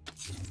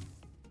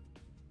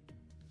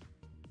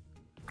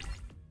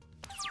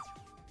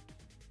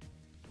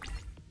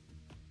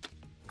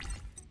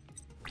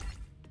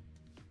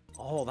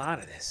 A whole lot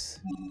of this.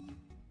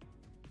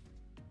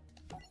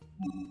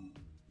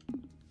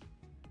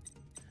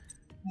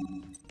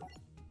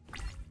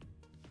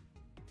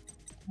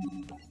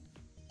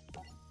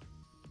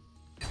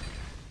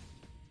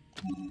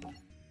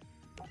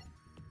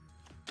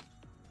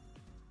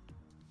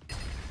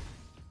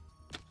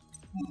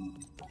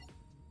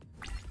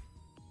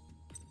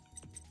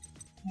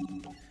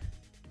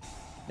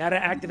 Now to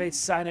activate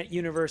Silent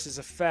Universe's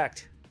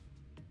effect.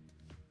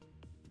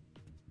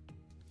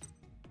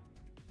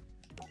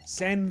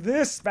 Send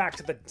this back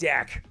to the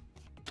deck.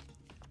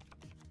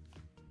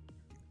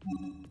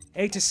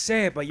 Hate to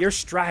say it, but your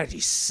strategy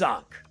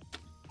sunk.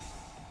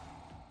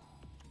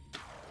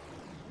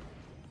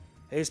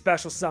 He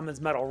special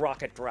summons Metal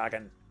Rocket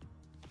Dragon.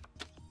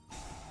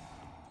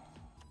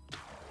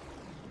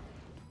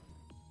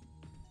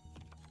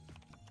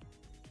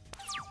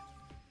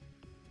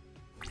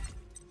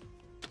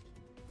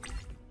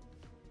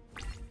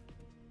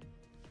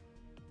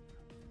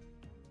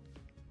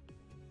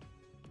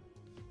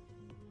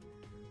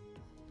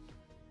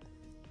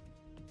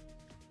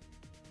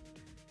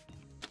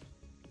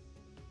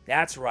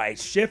 That's right,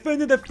 shift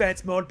into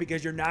defense mode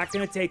because you're not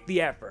going to take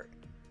the effort.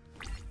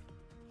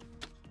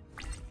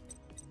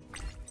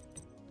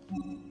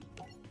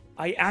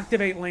 I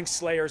activate Link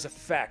Slayer's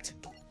effect.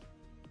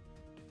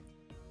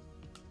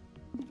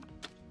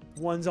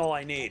 One's all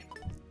I need.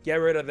 Get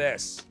rid of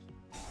this.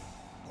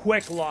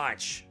 Quick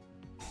launch.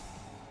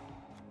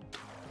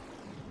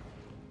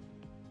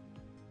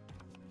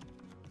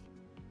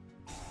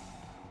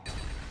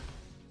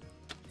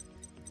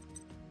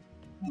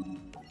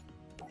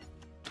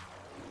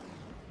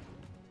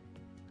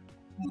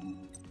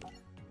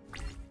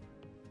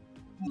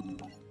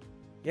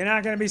 You're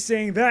not going to be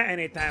seeing that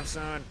anytime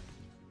soon.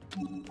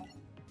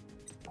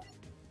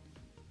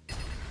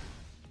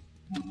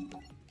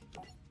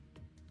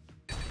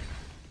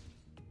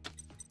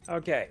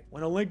 Okay,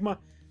 when a Ligma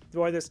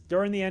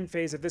during the end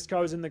phase, if this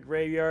card is in the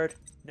graveyard,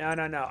 no.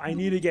 I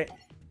need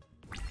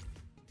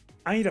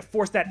to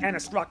force that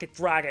Ennis Rocket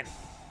Dragon.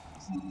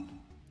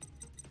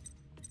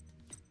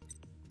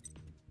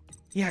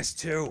 He has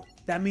 2.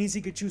 That means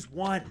he could choose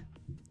 1.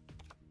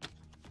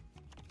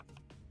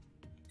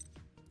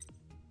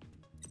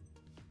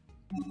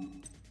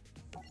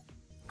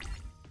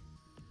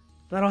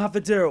 That'll have to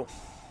do.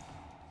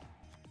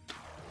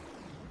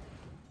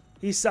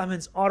 He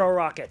summons Auto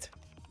Rocket.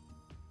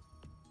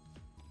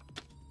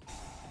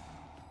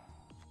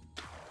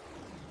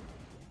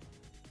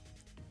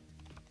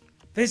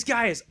 This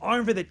guy is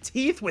armed to the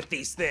teeth with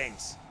these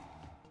things.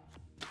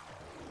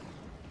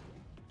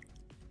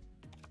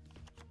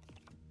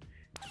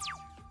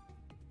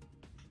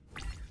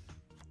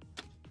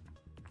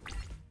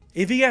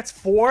 If he gets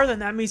 4, then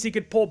that means he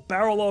could pull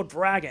Barrel Load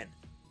Dragon.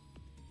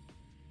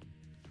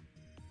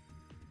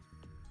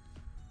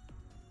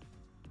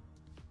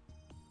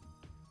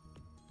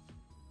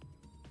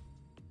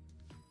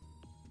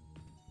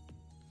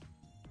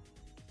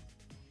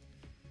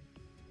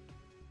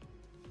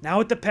 Now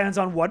it depends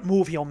on what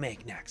move he'll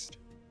make next.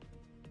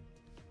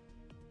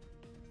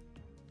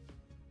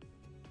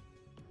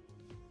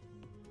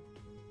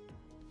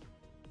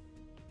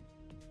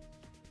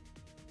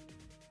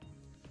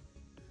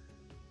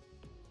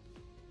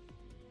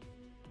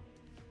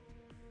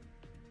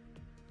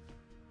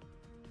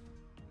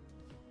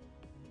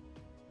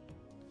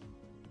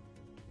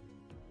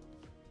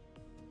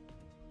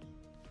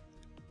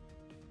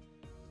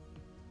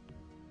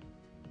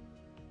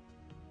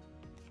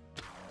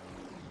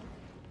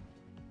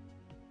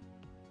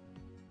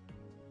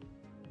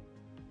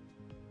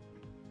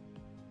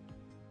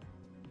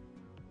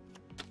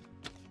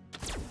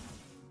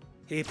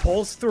 He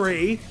pulls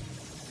 3,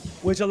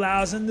 which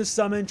allows him to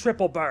summon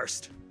Triple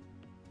Burst.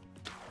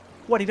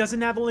 What, he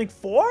doesn't have a Link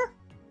 4?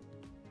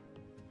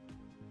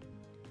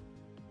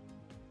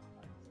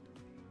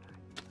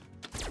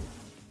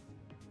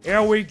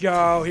 Here we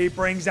go. He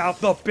brings out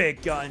the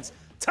big guns.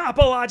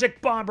 Topologic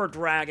Bomber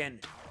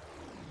Dragon.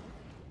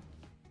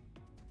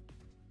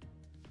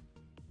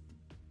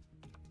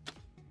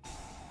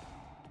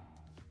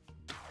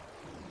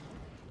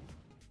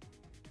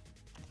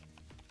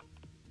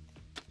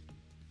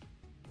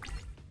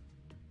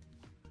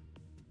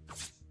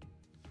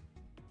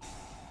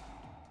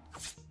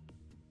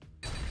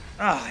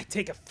 Ah, I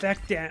take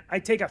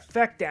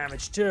effect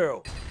damage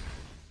too.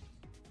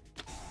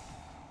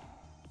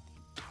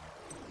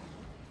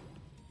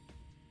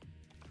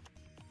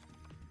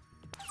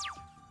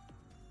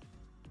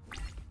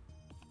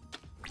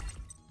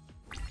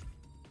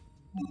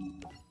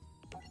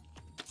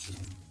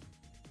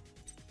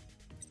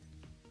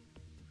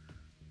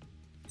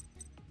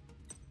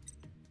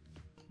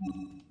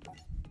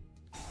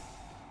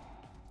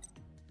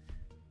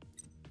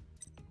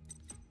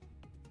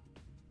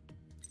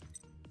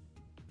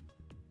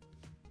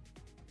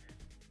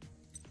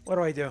 What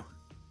do I do?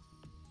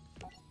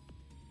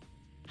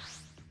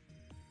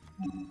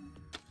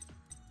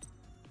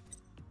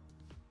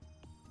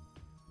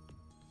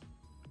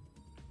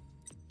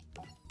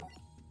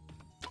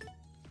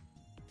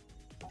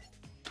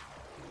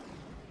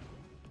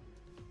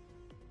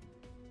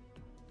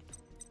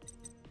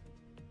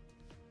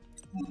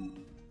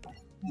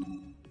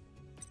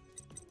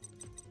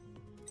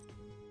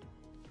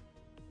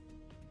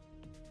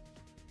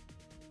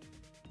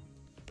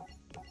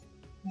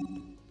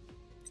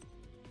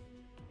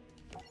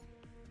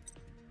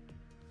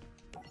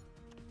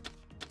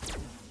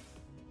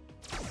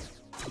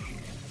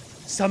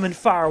 Summon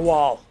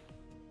Firewall.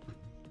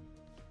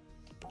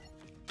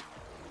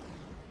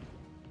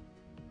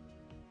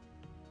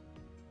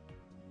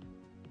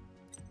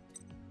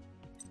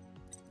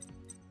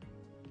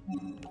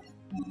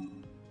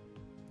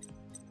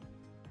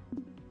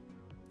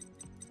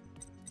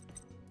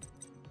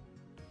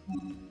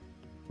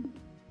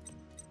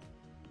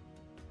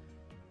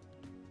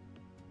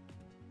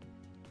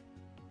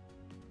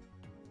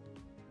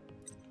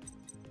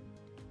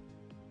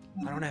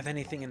 I don't have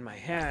anything in my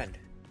hand.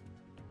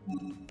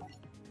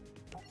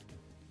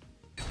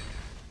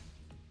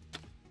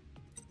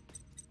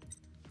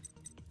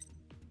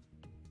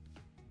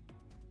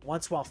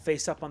 Once while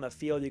face up on the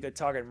field, you could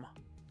target him.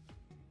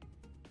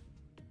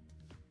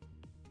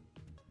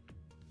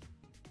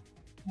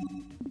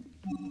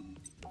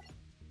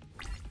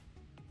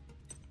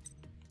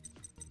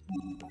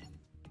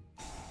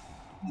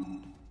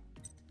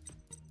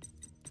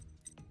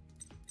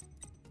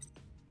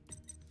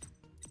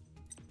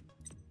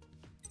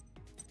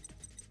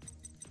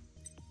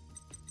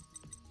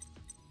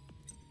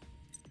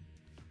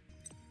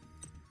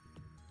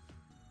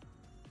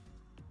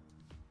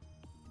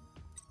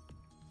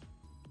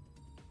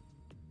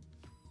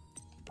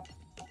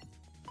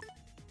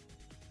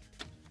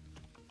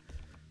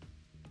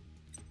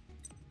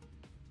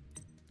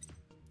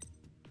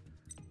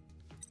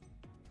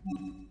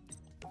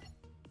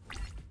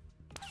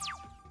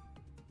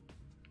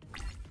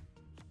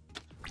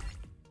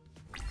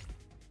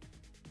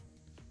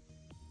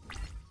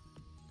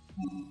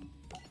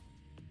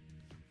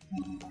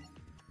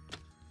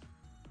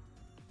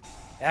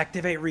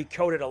 Activate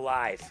Recoded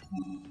Alive.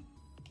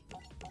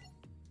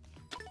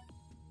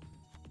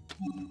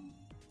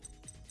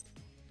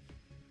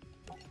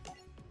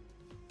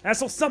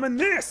 This'll summon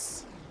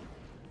this!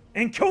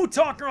 And Code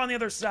Talker on the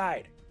other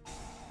side.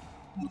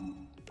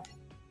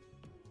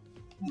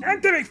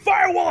 Activate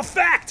Firewall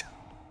Effect!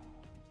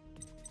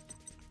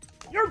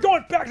 You're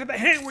going back to the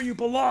hand where you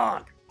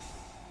belong!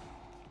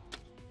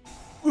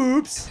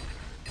 Oops.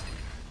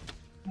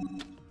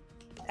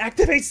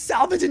 Activate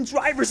Salvage and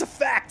Driver's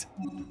Effect!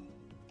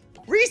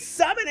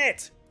 Resummon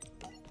it!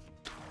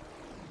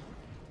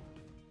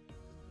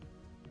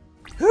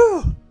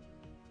 Whew.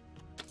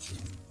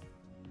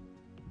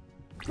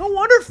 No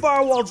wonder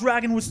Firewall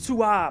Dragon was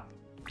too op.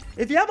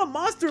 If you have a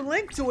monster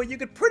linked to it, you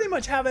could pretty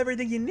much have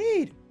everything you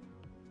need.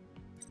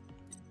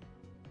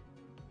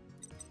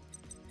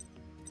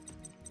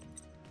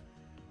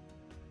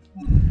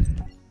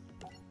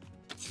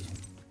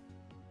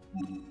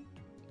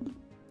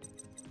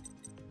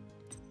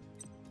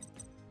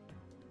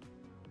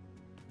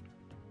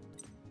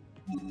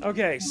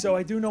 Okay, so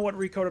I do know what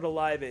Recoded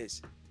Alive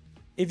is.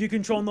 If you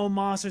control no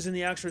monsters in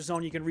the extra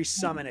zone, you can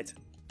resummon it.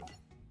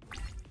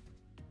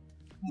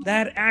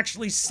 That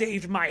actually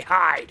saved my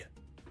hide.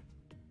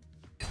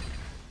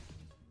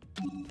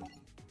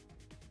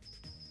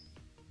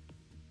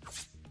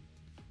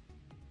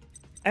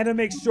 And to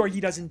make sure he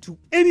doesn't do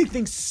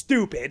anything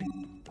stupid.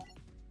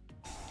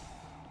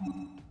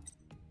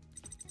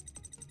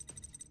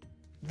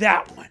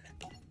 That one.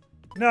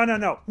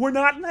 No. We're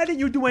not letting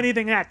you do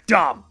anything that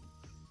dumb.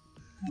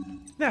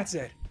 That's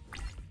it.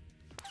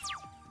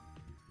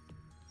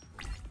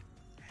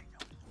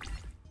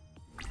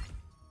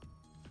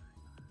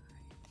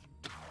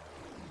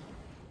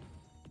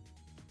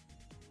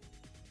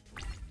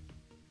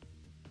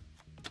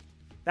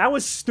 That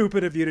was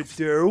stupid of you to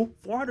do.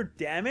 400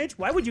 damage?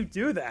 Why would you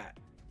do that?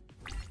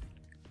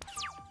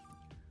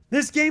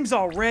 This game's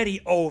already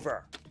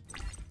over.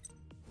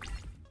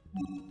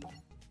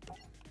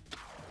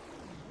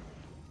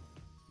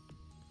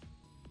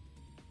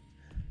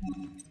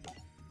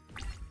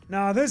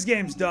 No, this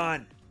game's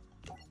done.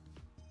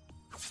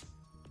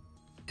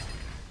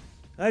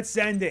 Let's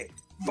end it.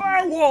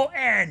 Firewall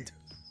end!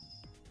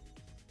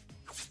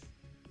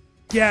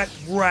 Get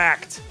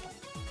wrecked.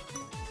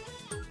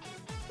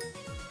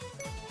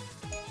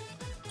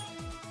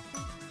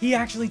 He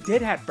actually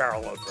did have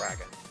Barrel Load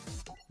Dragon.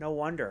 No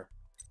wonder.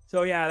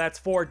 So yeah, that's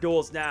 4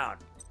 duels down.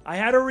 I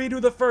had to redo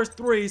the first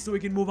 3 so we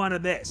can move on to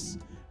this.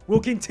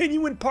 We'll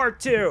continue in part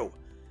 2.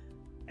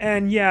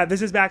 And yeah,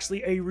 this is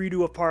actually a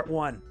redo of part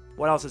 1.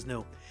 What else is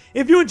new?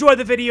 If you enjoyed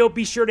the video,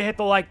 be sure to hit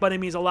the like button.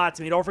 It means a lot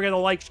to me. Don't forget to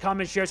like,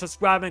 comment, share,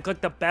 subscribe, and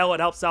click the bell. It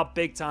helps out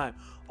big time.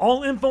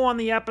 All info on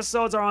the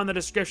episodes are on the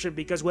description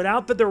because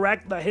without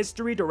the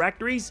history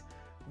directories,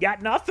 you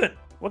got nothing.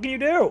 What can you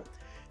do?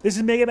 This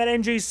is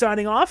MegamanNG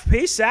signing off.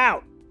 Peace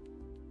out.